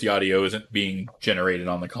 Of course, the audio isn't being generated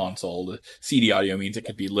on the console. The CD audio means it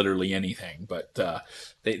could be literally anything, but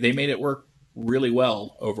they made it work really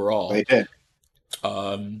well overall. They did.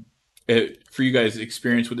 For you guys,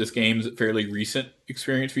 experience with this game, is it fairly recent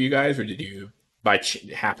experience for you guys, or did you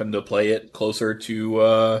happen to play it closer to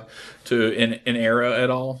an era at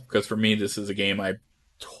all? Because for me, this is a game I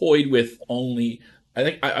toyed with only. I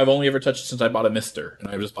think I've only ever touched it since I bought a Mister, and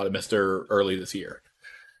I just bought a Mister early this year.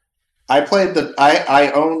 I played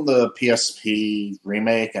I own the PSP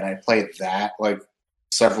remake, and I played that like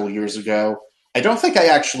several years ago. I don't think I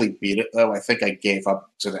actually beat it though. I think I gave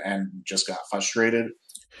up to the end and just got frustrated.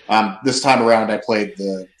 This time around, I played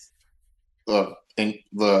the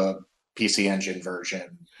PC Engine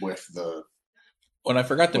version with the. When I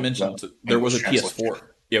forgot to mention, there was a PS4.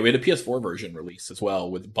 Yeah, we had a PS4 version released as well,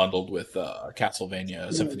 bundled with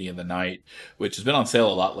Castlevania Symphony of the Night, which has been on sale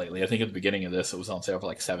a lot lately. I think at the beginning of this, it was on sale for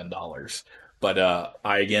like $7. But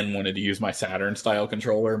I again wanted to use my Saturn style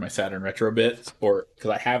controller, my Saturn Retrobit, because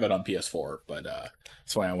I have it on PS4. But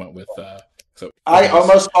that's why I went with. I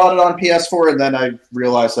almost bought it on PS4, and then I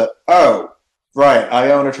realized that right,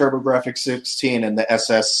 I own a TurboGrafx 16 and the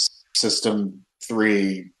SS System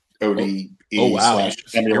 3 ODE. Oh wow!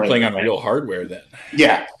 You're playing on real hardware then.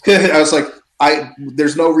 Yeah, I was like,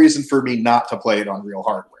 there's no reason for me not to play it on real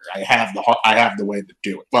hardware. I have the way to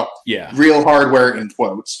do it. Well, yeah, real hardware in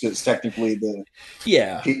quotes, because technically the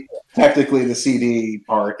CD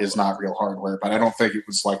part is not real hardware. But I don't think it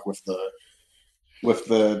was like with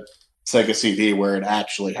the Sega CD where it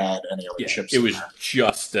actually had any other chips. It was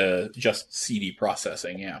just CD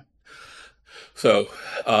processing. Yeah. So.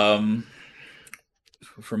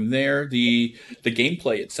 from there, the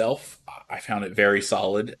gameplay itself, I found it very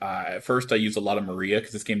solid. At first, I used a lot of Maria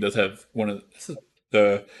because this game does have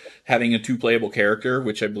the having a two playable character,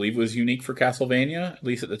 which I believe was unique for Castlevania, at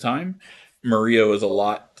least at the time. Maria was a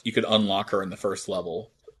lot. You could unlock her in the first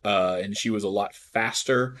level, and she was a lot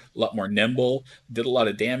faster, a lot more nimble, did a lot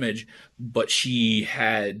of damage, but she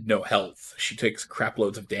had no health. She takes crap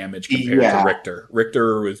loads of damage compared to Richter.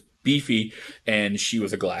 Richter was beefy, and she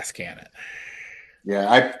was a glass cannon. Yeah,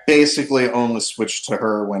 I basically only switched to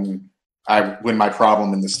her when my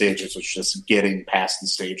problem in the stages was just getting past the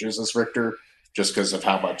stages as Richter, just because of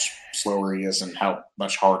how much slower he is and how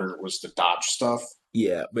much harder it was to dodge stuff.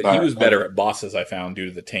 Yeah, but he was better at bosses, I found, due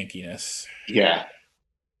to the tankiness. Yeah.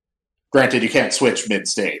 Granted, you can't switch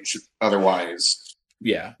mid-stage. Otherwise,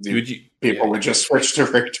 people would just switch to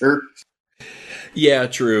Richter. Yeah,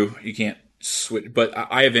 true. You can't switch. But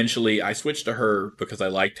I switched to her because I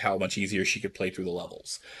liked how much easier she could play through the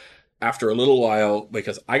levels. After a little while,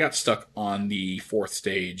 because I got stuck on the fourth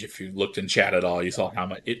stage. If you looked in chat at all, you saw how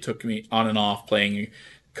much it took me on and off playing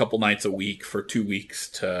couple nights a week for 2 weeks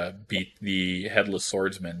to beat the Headless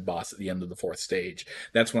Swordsman boss at the end of the fourth stage.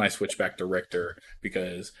 That's when I switched back to Richter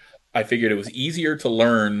because I figured it was easier to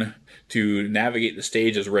learn to navigate the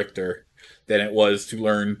stage as Richter than it was to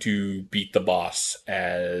learn to beat the boss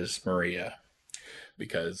as Maria.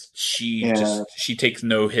 Because she takes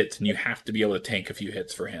no hits and you have to be able to tank a few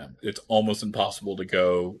hits for him. It's almost impossible to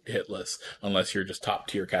go hitless unless you're just top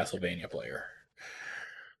tier Castlevania player.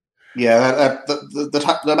 Yeah,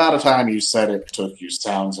 the amount of time you said it took you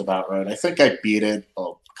sounds about right. I think I beat it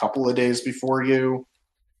a couple of days before you.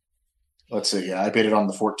 Let's see. Yeah, I beat it on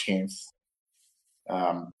the 14th.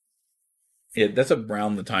 Yeah, that's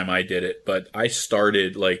around the time I did it, but I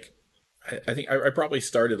started I think I probably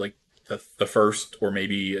started the first or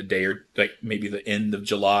maybe a day or maybe the end of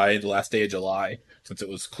July, the last day of July, since it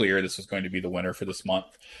was clear this was going to be the winner for this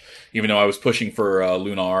month. Even though I was pushing for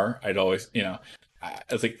Lunar, I'd always, I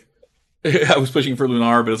was like, I was pushing for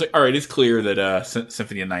Lunar, but it was like, all right, it's clear that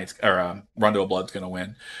Symphony of Nights or Rondo of Blood's going to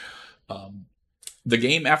win. The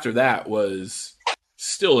game after that was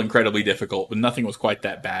still incredibly difficult, but nothing was quite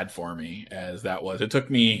that bad for me as that was. It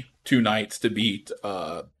took me 2 nights to beat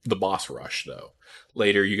the boss rush, though.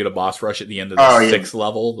 Later, you get a boss rush at the end of the 6th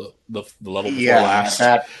level, the level before last.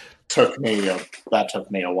 That took me a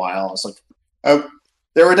while. I was like,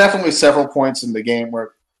 there were definitely several points in the game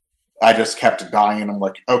where I just kept dying, and I'm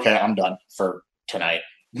like, okay, I'm done for tonight.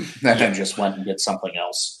 And then just went and did something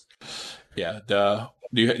else. Yeah. Do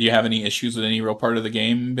you have any issues with any real part of the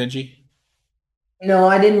game, Benji? No,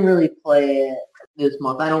 I didn't really play it this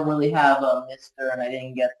month. I don't really have a Mister, and I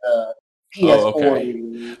didn't get the PS4. Oh,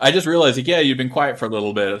 okay. I just realized, you've been quiet for a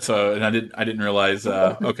little bit, and I didn't realize.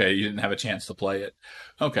 Okay, you didn't have a chance to play it.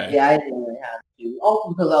 Okay. Yeah, I didn't really have to. Also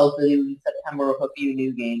because I was busy in September with a few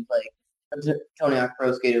new games like Tony Hawk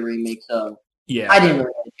Pro Skater remake, so I didn't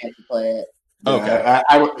really have a chance to play it. Okay.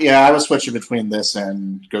 I was switching between this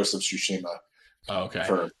and Ghost of Tsushima. Okay.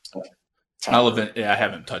 I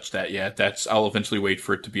haven't touched that yet. I'll eventually wait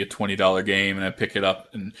for it to be a $20 game, and I pick it up,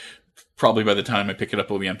 and probably by the time I pick it up,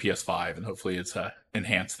 it'll be on PS5, and hopefully it's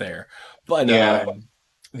enhanced there. But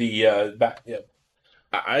the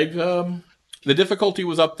difficulty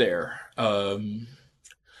was up there.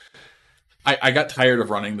 I got tired of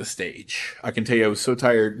running the stage. I can tell you I was so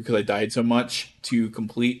tired because I died so much. To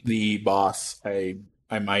complete the boss, I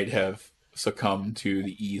might have succumbed to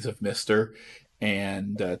the ease of Mister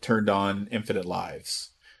and turned on Infinite Lives.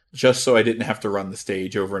 Just so I didn't have to run the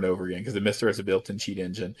stage over and over again, because the Mister has a built-in cheat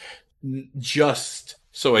engine. Just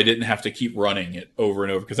so I didn't have to keep running it over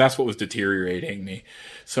and over, because that's what was deteriorating me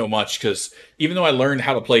so much. Because even though I learned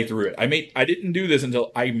how to play through it, I didn't do this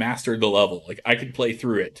until I mastered the level. Like, I could play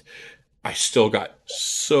through it. I still got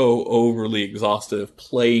so overly exhaustive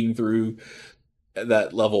playing through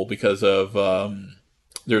that level because of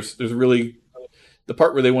there's really the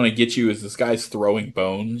part where they want to get you is this guy's throwing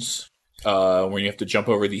bones, where you have to jump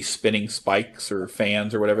over these spinning spikes or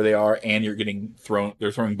fans or whatever they are, and you're getting thrown.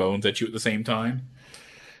 They're throwing bones at you at the same time.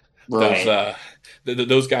 Right.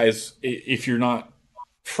 Those guys, if you're not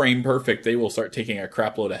frame perfect, they will start taking a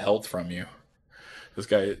crap load of health from you. This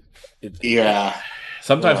guy,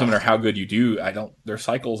 sometimes no matter how good you do, their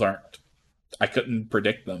cycles aren't. I couldn't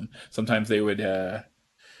predict them. Sometimes they would.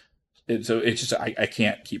 So it's just I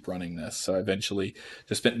can't keep running this. So I eventually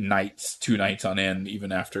just spent 2 nights on end,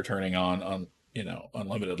 even after turning on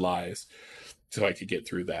Unlimited Lives, so I could get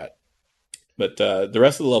through that. But the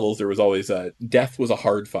rest of the levels, there was always death was a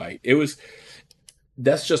hard fight.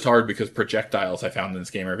 That's just hard because projectiles I found in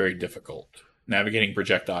this game are very difficult. Navigating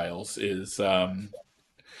projectiles is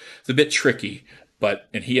it's a bit tricky.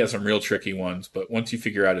 and he has some real tricky ones. But once you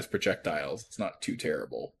figure out his projectiles, it's not too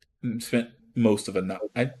terrible. Spent most of a night.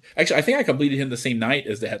 I think I completed him the same night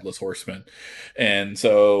as the Headless Horseman, and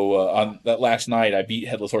so on that last night, I beat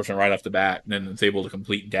Headless Horseman right off the bat, and then was able to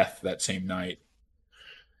complete Death that same night.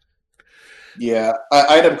 Yeah,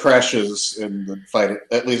 item crashes in the fight,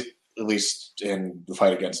 at least in the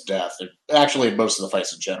fight against Death. Actually, most of the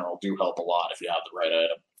fights in general do help a lot if you have the right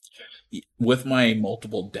item. With my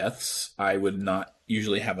multiple deaths, I would not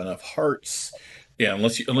usually have enough hearts. Yeah,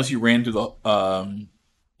 unless you ran through the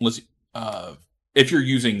if you're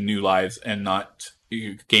using new lives and not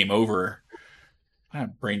game over.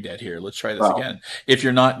 I'm brain dead here. Let's try this again. If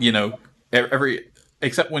you're not,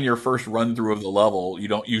 except when your first run through of the level, you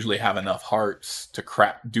don't usually have enough hearts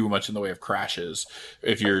to do much in the way of crashes.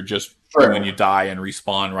 If you're just when you die and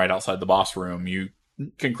respawn right outside the boss room, you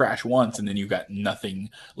can crash once and then you've got nothing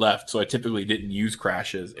left. So I typically didn't use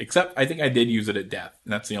crashes, except I think I did use it at Death,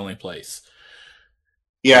 and that's the only place.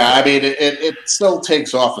 Yeah, I mean, it still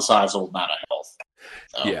takes off a sizable amount of health.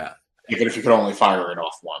 Yeah. Even if you could only fire it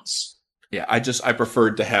off once. Yeah, I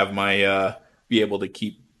preferred to have my be able to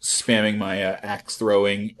keep spamming my axe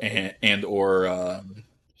throwing and or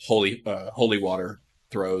holy water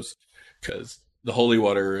throws, because the holy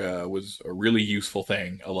water was a really useful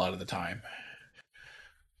thing a lot of the time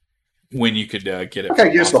when you could get it.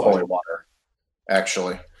 Okay, use the holy water,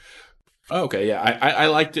 actually. Okay, yeah, I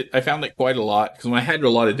liked it. I found it quite a lot because when I had a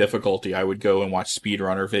lot of difficulty, I would go and watch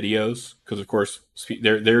speedrunner videos because, of course,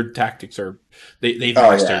 their tactics are they've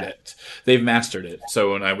mastered it. They've mastered it.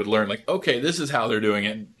 So when I would learn, like, okay, this is how they're doing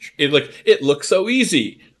it. It looks so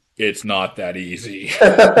easy. It's not that easy.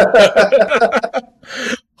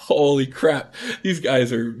 Holy crap! These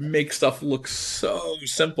guys make stuff look so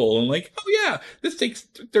simple and like, oh yeah, this takes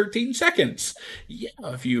 13 seconds. Yeah,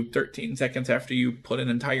 if you 13 seconds after you put an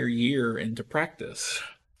entire year into practice.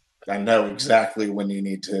 I know exactly when you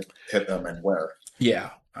need to hit them and where. Yeah,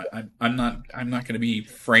 I'm not going to be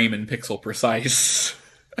frame and pixel precise.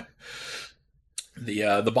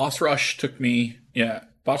 The boss rush took me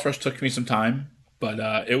some time,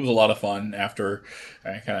 but it was a lot of fun after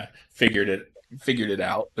I kind of figured it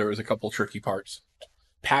out. There was a couple tricky parts.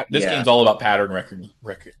 This game's all about pattern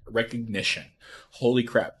recognition. Holy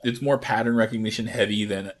crap. It's more pattern recognition heavy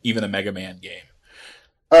than even a Mega Man game.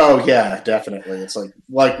 Oh, yeah, definitely. It's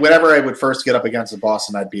like whenever I would first get up against a boss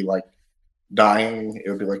and I'd be like dying, it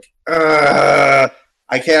would be like, I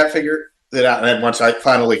can't figure it out. And then once I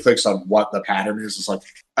finally fix on what the pattern is, it's like,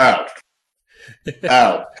 oh.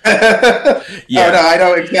 Yeah. Oh, no, I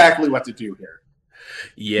know exactly what to do here.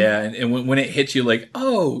 Yeah, and when it hits you, like,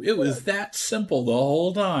 oh, it was that simple the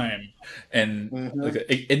whole time, and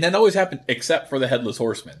and that always happened, except for the Headless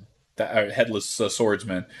Horseman, Headless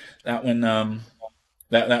Swordsman. That one,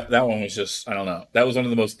 that one was just, I don't know. That was one of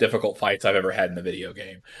the most difficult fights I've ever had in a video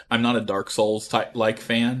game. I'm not a Dark Souls type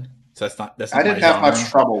fan, so that's not. I didn't have much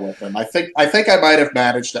trouble with him. I think I might have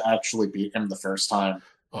managed to actually beat him the first time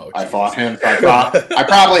I fought him.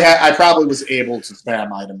 I probably was able to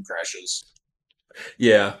spam item crashes.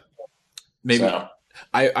 Yeah, maybe. So.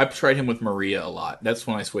 I've tried him with Maria a lot. That's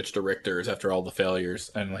when I switched to Richter's after all the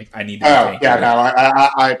failures, and like I need to. Oh yeah, no,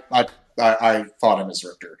 I fought him as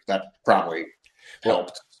Richter. That probably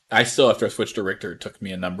helped. I still, after I switched to Richter, it took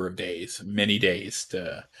me a number of days, many days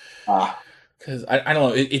to. Because I don't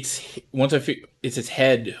know, it's his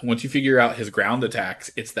head. Once you figure out his ground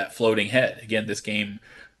attacks, it's that floating head. Again, this game,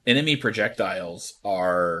 enemy projectiles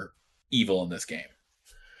are evil in this game.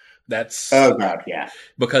 Oh god, yeah.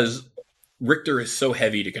 Because Richter is so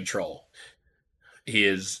heavy to control. He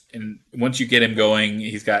is, and once you get him going,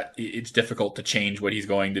 it's difficult to change what he's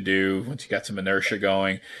going to do once you got some inertia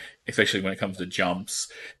going, especially when it comes to jumps.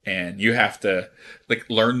 And you have to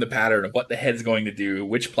learn the pattern of what the head's going to do,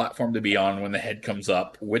 which platform to be on when the head comes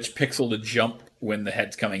up, which pixel to jump when the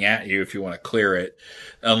head's coming at you if you want to clear it,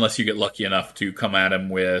 unless you get lucky enough to come at him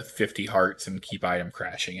with 50 hearts and keep item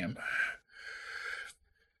crashing him.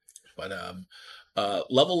 But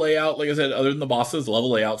level layout, like I said, other than the bosses, level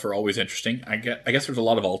layouts are always interesting. I guess there's a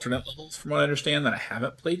lot of alternate levels from what I understand that I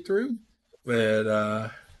haven't played through,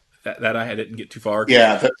 but that I didn't get too far.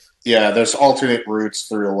 Yeah, there's alternate routes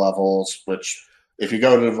through the levels, which if you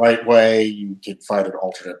go to the right way, you can fight an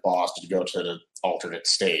alternate boss to go to the alternate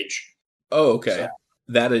stage. Oh, okay. So.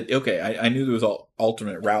 I knew there was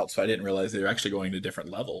alternate routes, so I didn't realize they were actually going to different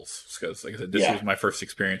levels. Because, like I said, this was my first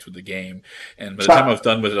experience with the game, and by the time I was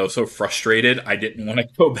done with it, I was so frustrated. I didn't want to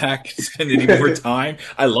go back and spend any more time.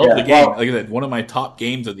 I love the game. Like I said, one of my top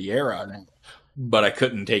games of the era, but I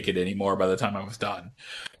couldn't take it anymore by the time I was done.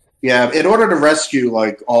 Yeah, in order to rescue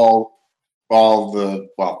all the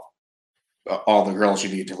all the girls you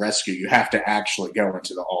need to rescue. You have to actually go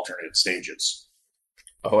into the alternate stages.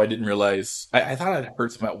 Oh, I didn't realize. I thought I'd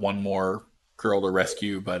heard about one more girl to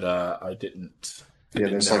rescue, but I didn't. I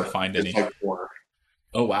didn't ever find any. Like 4.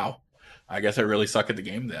 Oh wow! I guess I really suck at the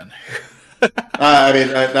game then. I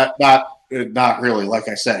mean, not really. Like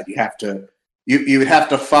I said, you would have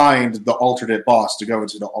to find the alternate boss to go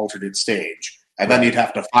into the alternate stage, and then you'd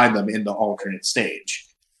have to find them in the alternate stage.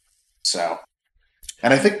 So,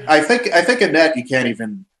 and I think Annette, you can't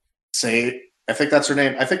even say. I think that's her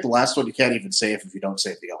name. I think the last one you can't even save if you don't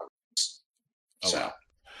save the other ones. So, wow.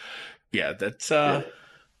 Yeah, that's. I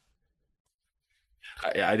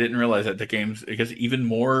didn't realize that the game's even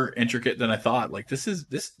more intricate than I thought. Like this is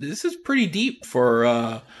pretty deep for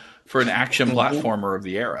an action platformer of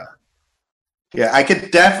the era. Yeah, I could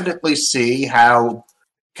definitely see how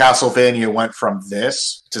Castlevania went from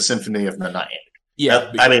this to Symphony of the Night.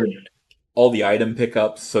 Yeah, I mean, all the item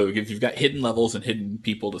pickups. So if you've got hidden levels and hidden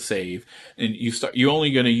people to save, and you're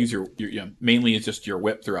only going to use your mainly it's just your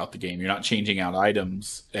whip throughout the game. You're not changing out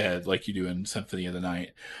items like you do in Symphony of the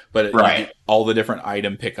Night, but right. All the different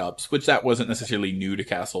item pickups, which that wasn't necessarily new to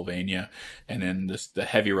Castlevania, and then the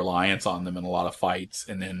heavy reliance on them in a lot of fights,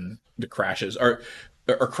 and then the crashes. Are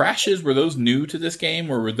crashes, were those new to this game,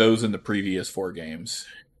 or were those in the previous 4 games?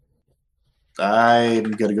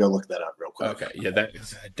 I'm gonna go look that up real quick. Okay, yeah, I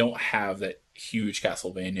don't have that huge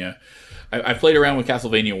Castlevania. I played around with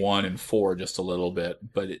Castlevania 1 and 4 just a little bit,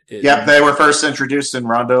 but they were first introduced in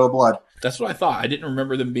Rondo of Blood. That's what I thought. I didn't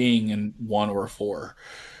remember them being in 1 or 4,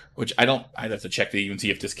 which I'd have to check to even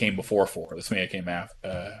see if this came before 4. This may have came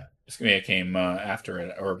after. After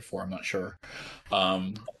it or before. I'm not sure.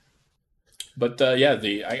 But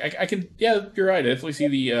I can. Yeah, you're right. I definitely see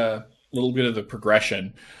the little bit of the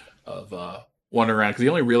progression of wandering around, because the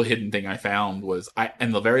only real hidden thing I found was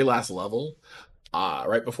in the very last level,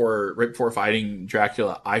 right before fighting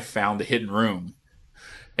Dracula, I found a hidden room,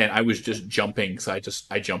 and I was just jumping, so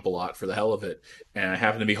I jump a lot for the hell of it, and I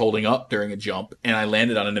happened to be holding up during a jump, and I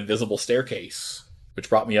landed on an invisible staircase, which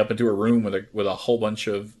brought me up into a room with a whole bunch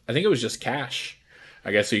of, I think it was just cash,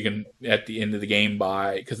 I guess, so you can at the end of the game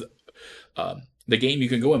buy, because the game you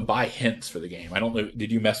can go and buy hints for the game. I don't know.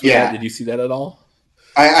 Did you mess with that? Did you see that at all?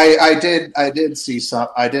 I did see some.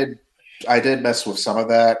 I did mess with some of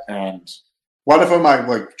that, and one of them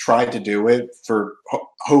I tried to do it for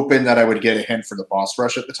hoping that I would get a hint for the boss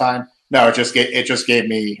rush at the time. No, it just gave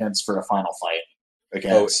me hints for the final fight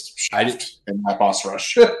against Shaft in that boss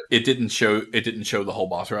rush. It didn't show the whole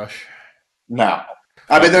boss rush. No,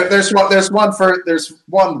 I mean there's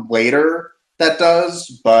one later that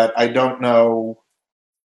does, but I don't know.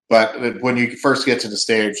 But when you first get to the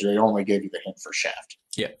stage, they only gave you the hint for Shaft.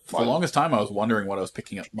 Yeah, for the longest time, I was wondering what I was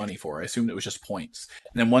picking up money for. I assumed it was just points.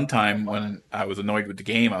 And then one time, when I was annoyed with the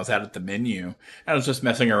game, I was out at the menu, and I was just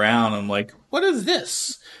messing around. I'm like, what is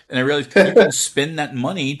this? And I realized you can spend that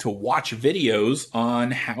money to watch videos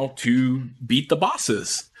on how to beat the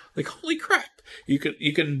bosses. Like, holy crap. You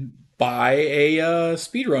can buy a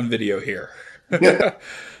speedrun video here. I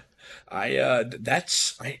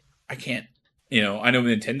can't. I know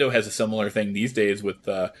Nintendo has a similar thing these days with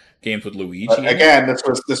games with Luigi. But again, this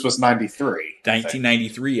was 93.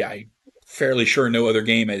 1993. I'm fairly sure no other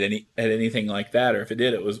game had anything like that, or if it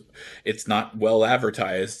did, it's not well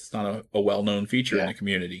advertised. It's not a well-known feature in the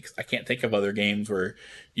community. I can't think of other games where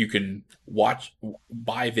you can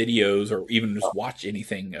buy videos, or even just watch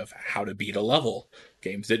anything of how to beat a level.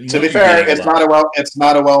 Games didn't. To be fair, it's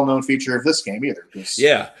not a well-known feature of this game either.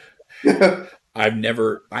 Yeah. I'd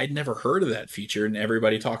never heard of that feature, and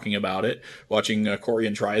everybody talking about it. Watching Corey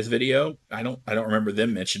and Try's video, I don't remember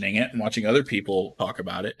them mentioning it, and watching other people talk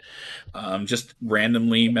about it. Just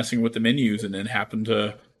randomly messing with the menus, and then happened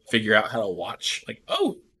to figure out how to watch. Like,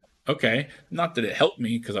 oh, okay. Not that it helped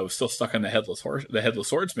me, because I was still stuck on the headless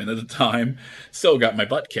swordsman at the time. Still got my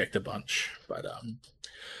butt kicked a bunch, but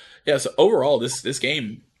yeah. So overall, this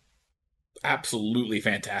game, absolutely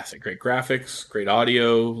fantastic. Great graphics, great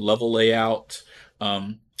audio, level layout.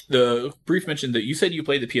 The brief mention that you said you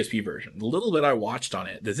played the PSP version. The little bit I watched on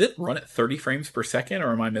it, does it run at 30 frames per second,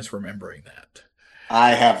 or am I misremembering that?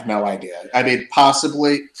 I have no idea. I mean,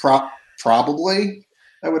 possibly, probably,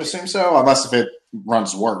 I would assume so, unless if it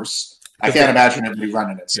runs worse. I can't imagine it would be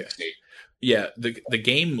running at 60. Yeah, the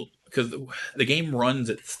game, because the game runs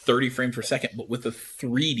at 30 frames per second, but with the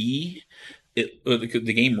 3D,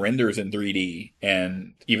 the game renders in 3D,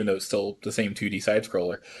 and even though it's still the same 2D side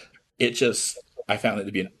scroller, I found it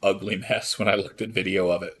to be an ugly mess when I looked at video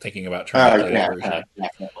of it, thinking about trying to play that version.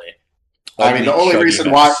 Definitely. I mean, the only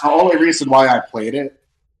reason why I played it,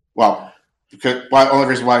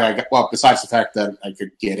 besides the fact that I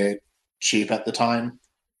could get it cheap at the time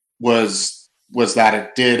was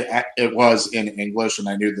that it was in English, and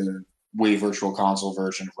I knew the Wii Virtual Console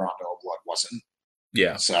version of Rondo of Blood wasn't.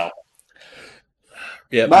 Yeah. So,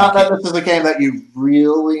 yeah, not that this is a game that you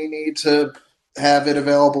really need to have it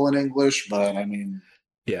available in English, but I mean,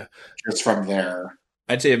 yeah, just from there,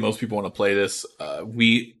 I'd say if most people want to play this,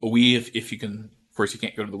 Wii, if you can. Of course, you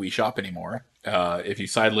can't go to the Wii shop anymore. If you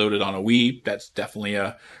sideload it on a Wii, that's definitely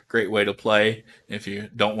a great way to play. If you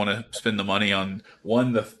don't want to spend the money on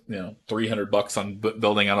 $300 on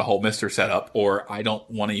building out a whole Mister setup, or I don't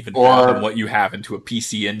want to even fathom what you have into a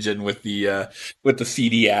PC engine with the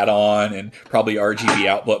CD add-on and probably RGB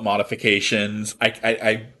output modifications.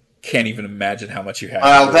 I can't even imagine how much you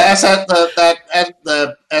have.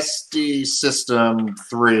 The SD System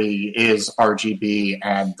 3 is RGB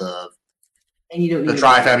and the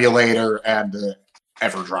Drive emulator and the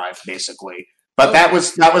EverDrive, basically. But that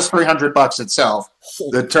was $300 itself.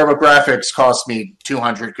 The TurboGrafx cost me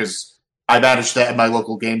 $200 because I managed to at my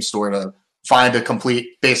local game store to find a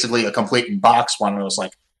complete in box one, and I was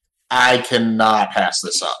like, I cannot pass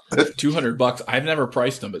this up. $200. I've never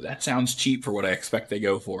priced them, but that sounds cheap for what I expect they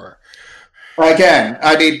go for. Again,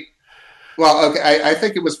 I mean, well, okay, I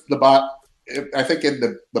think it was the box. I think in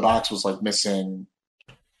the box was like missing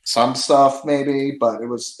some stuff, maybe, but it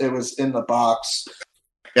was in the box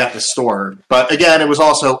at the store. But again, it was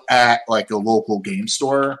also at like a local game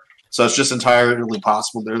store, so it's just entirely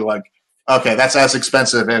possible they're like, okay, that's as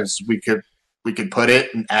expensive as we could put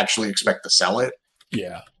it and actually expect to sell it.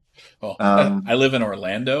 Yeah. Well, I live in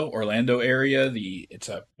Orlando area. It's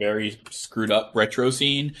a very screwed up retro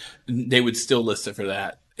scene. They would still list it for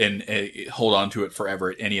that and hold on to it forever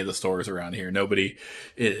at any of the stores around here. Nobody,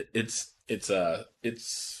 it's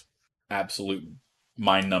absolute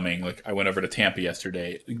mind numbing. Like I went over to Tampa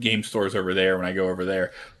yesterday. Game stores over there, when I go over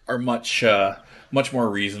there, are much more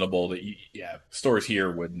reasonable. That stores here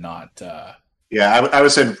would not. I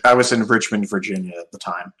was in Richmond, Virginia at the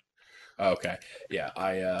time. Okay. Yeah.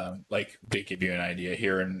 To give you an idea,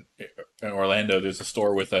 here in Orlando, there's a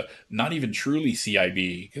store with a not even truly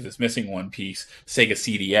CIB because it's missing one piece, Sega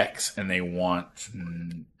CDX, and they want,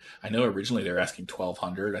 I know originally they were asking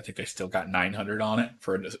 $1,200. I think they still got $900 on it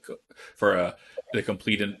for the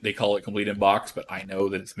complete, they call it complete in box, but I know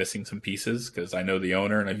that it's missing some pieces because I know the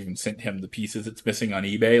owner and I've even sent him the pieces it's missing on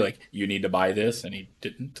eBay. Like, you need to buy this, and he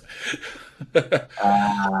didn't.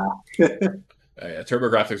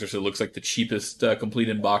 TurboGrafx actually looks like the cheapest complete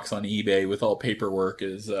in box on eBay with all paperwork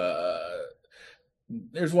is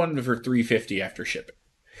there's one for $350 after shipping.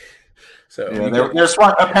 So there's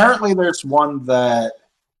one. Apparently, there's one that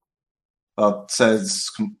says.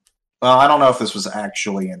 Well, I don't know if this was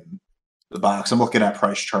actually in the box. I'm looking at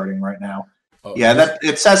price charting right now. That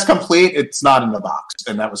it says complete. It's not in the box,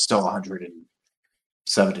 and that was still $179.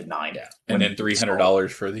 Yeah, and then $300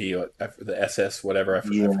 for the SS whatever. I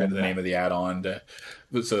forget the name of the add-on.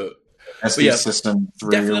 So SD System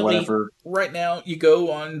 3 or whatever. Right now, you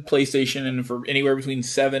go on PlayStation, and for anywhere between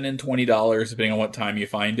 $7 and $20, depending on what time you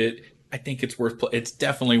find it, I think it's worth. It's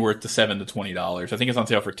definitely worth the $7 to $20. I think it's on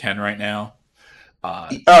sale for $10 right now.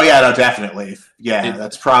 Definitely. Yeah,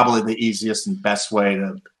 that's probably the easiest and best way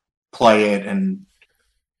to play it, and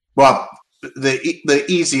the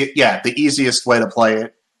easiest way to play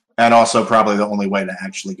it, and also probably the only way to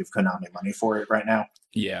actually give Konami money for it right now.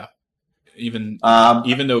 Yeah, even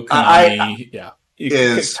though Konami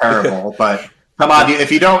is terrible, but come on,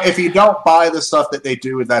 if you don't buy the stuff that they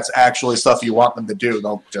do, that's actually stuff you want them to do,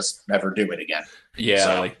 they'll just never do it again.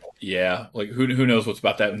 Who knows what's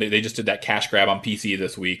about that? They just did that cash grab on PC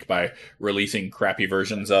this week by releasing crappy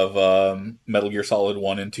versions of Metal Gear Solid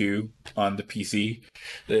 1 and 2 on the PC.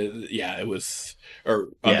 It was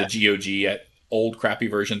on the GOG at old crappy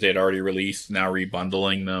versions they had already released, now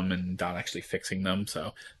rebundling them and not actually fixing them.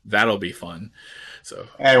 So that'll be fun. So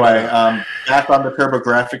anyway, back on the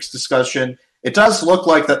TurboGrafx discussion. It does look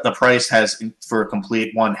like that the price for a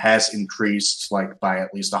complete one has increased like by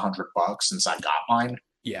at least $100 since I got mine.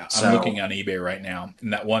 Yeah, I'm looking on eBay right now,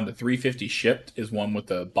 and that one, the $350 shipped, is one with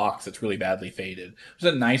the box that's really badly faded.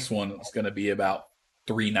 There's a nice one that's going to be about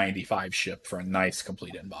 $395 shipped for a nice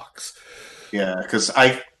complete in box. Yeah, because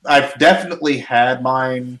I've definitely had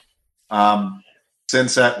mine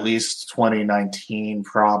since at least 2019,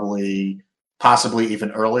 possibly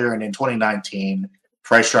even earlier, and in 2019.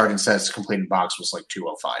 Price charting says complete in box was like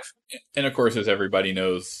 $205. And of course, as everybody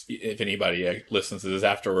knows, if anybody listens to this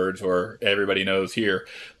afterwards, or everybody knows here,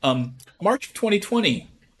 March of 2020,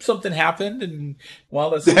 something happened, and while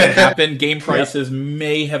that something happened, game prices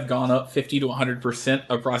may have gone up 50 to 100%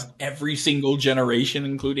 across every single generation,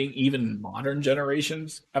 including even modern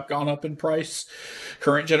generations have gone up in price.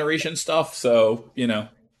 Current generation stuff, so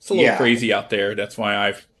it's a little crazy out there. That's why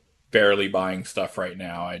I'm barely buying stuff right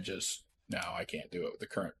now. I can't do it with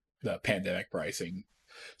the pandemic pricing.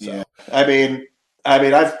 So. Yeah, I mean,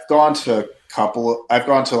 I've gone to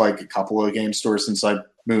like a couple of game stores since I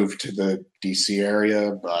moved to the DC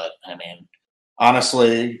area, but I mean,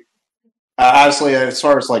 honestly, as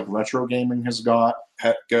far as like retro gaming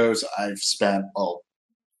goes, I've spent a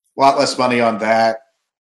lot less money on that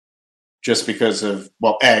just because of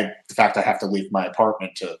the fact I have to leave my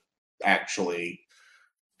apartment to actually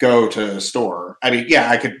go to a store. I mean,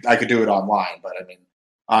 yeah, I could do it online, but I mean,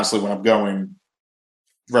 honestly, when I'm going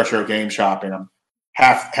retro game shopping,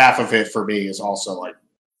 half of it for me is also like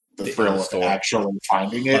the thrill of actually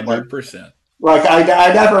finding it. 100%. Like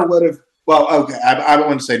I never would have. Well, okay, I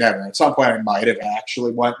wouldn't say never. At some point, I might have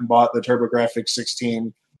actually went and bought the TurboGrafx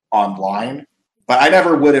 16 online, but I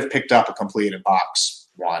never would have picked up a complete in box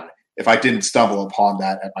one if I didn't stumble upon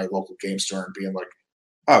that at my local game store and being like,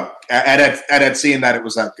 oh, and I'd seen that it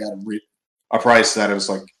was at a price that it was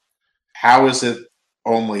like, how is it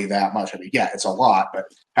only that much? I mean, yeah, it's a lot, but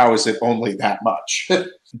how is it only that much?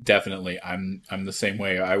 Definitely. I'm the same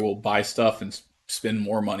way. I will buy stuff and spend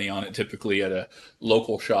more money on it typically at a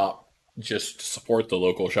local shop just to support the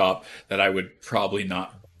local shop that I would probably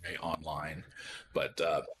not buy online. But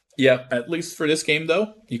yeah, at least for this game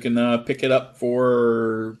though, you can pick it up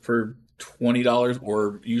for $20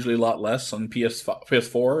 or usually a lot less on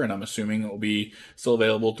PS4, and I'm assuming it will be still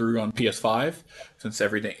available through on PS5 since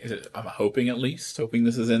everything. I'm hoping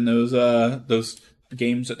this is in those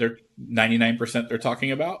games that they're 99% they're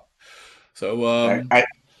talking about. So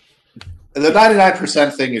the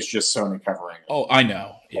 99% thing is just Sony covering it. Oh, I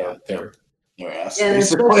know. Yeah, they're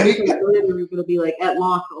basically they're going to be like at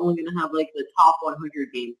launch, we're only going to have like the top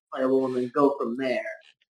 100 games playable, and then go from there.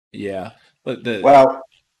 Yeah, but the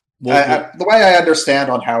way I understand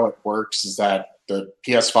on how it works is that the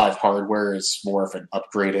PS5 hardware is more of an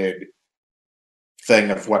upgraded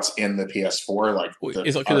thing of what's in the PS4. Like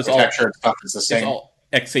the architecture and stuff is the same. It's all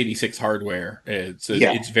x86 hardware.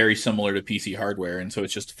 It's very similar to PC hardware, and so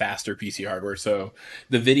it's just faster PC hardware. So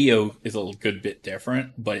the video is a good bit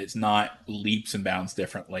different, but it's not leaps and bounds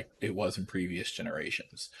different like it was in previous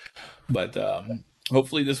generations. But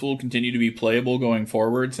hopefully this will continue to be playable going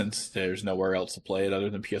forward since there's nowhere else to play it other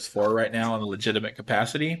than PS4 right now in a legitimate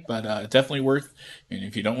capacity. But definitely worth, and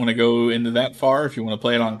if you don't want to go into that far, if you want to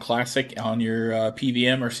play it on Classic on your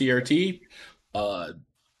PVM or CRT,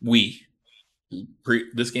 Wii.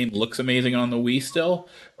 This game looks amazing on the Wii still,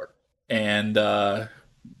 and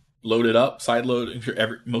load it up, side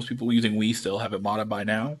load. Most people using Wii still have it modded by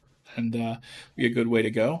now, and be a good way to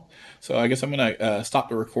go. So I guess I'm gonna stop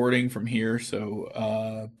the recording from here.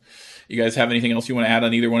 So you guys have anything else you want to add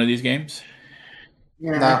on either one of these games?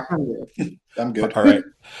 Yeah, I'm good. All right,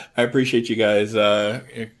 I appreciate you guys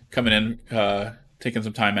coming in. Taking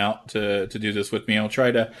some time out to do this with me. I'll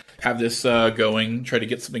try to have this going, try to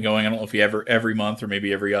get something going. I don't know if every month or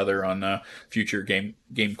maybe every other on future game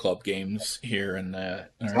club games here in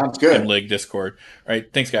Sounds good. Game League Discord. All right,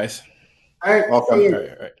 thanks guys. All right, welcome. All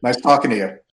right. Nice talking to you.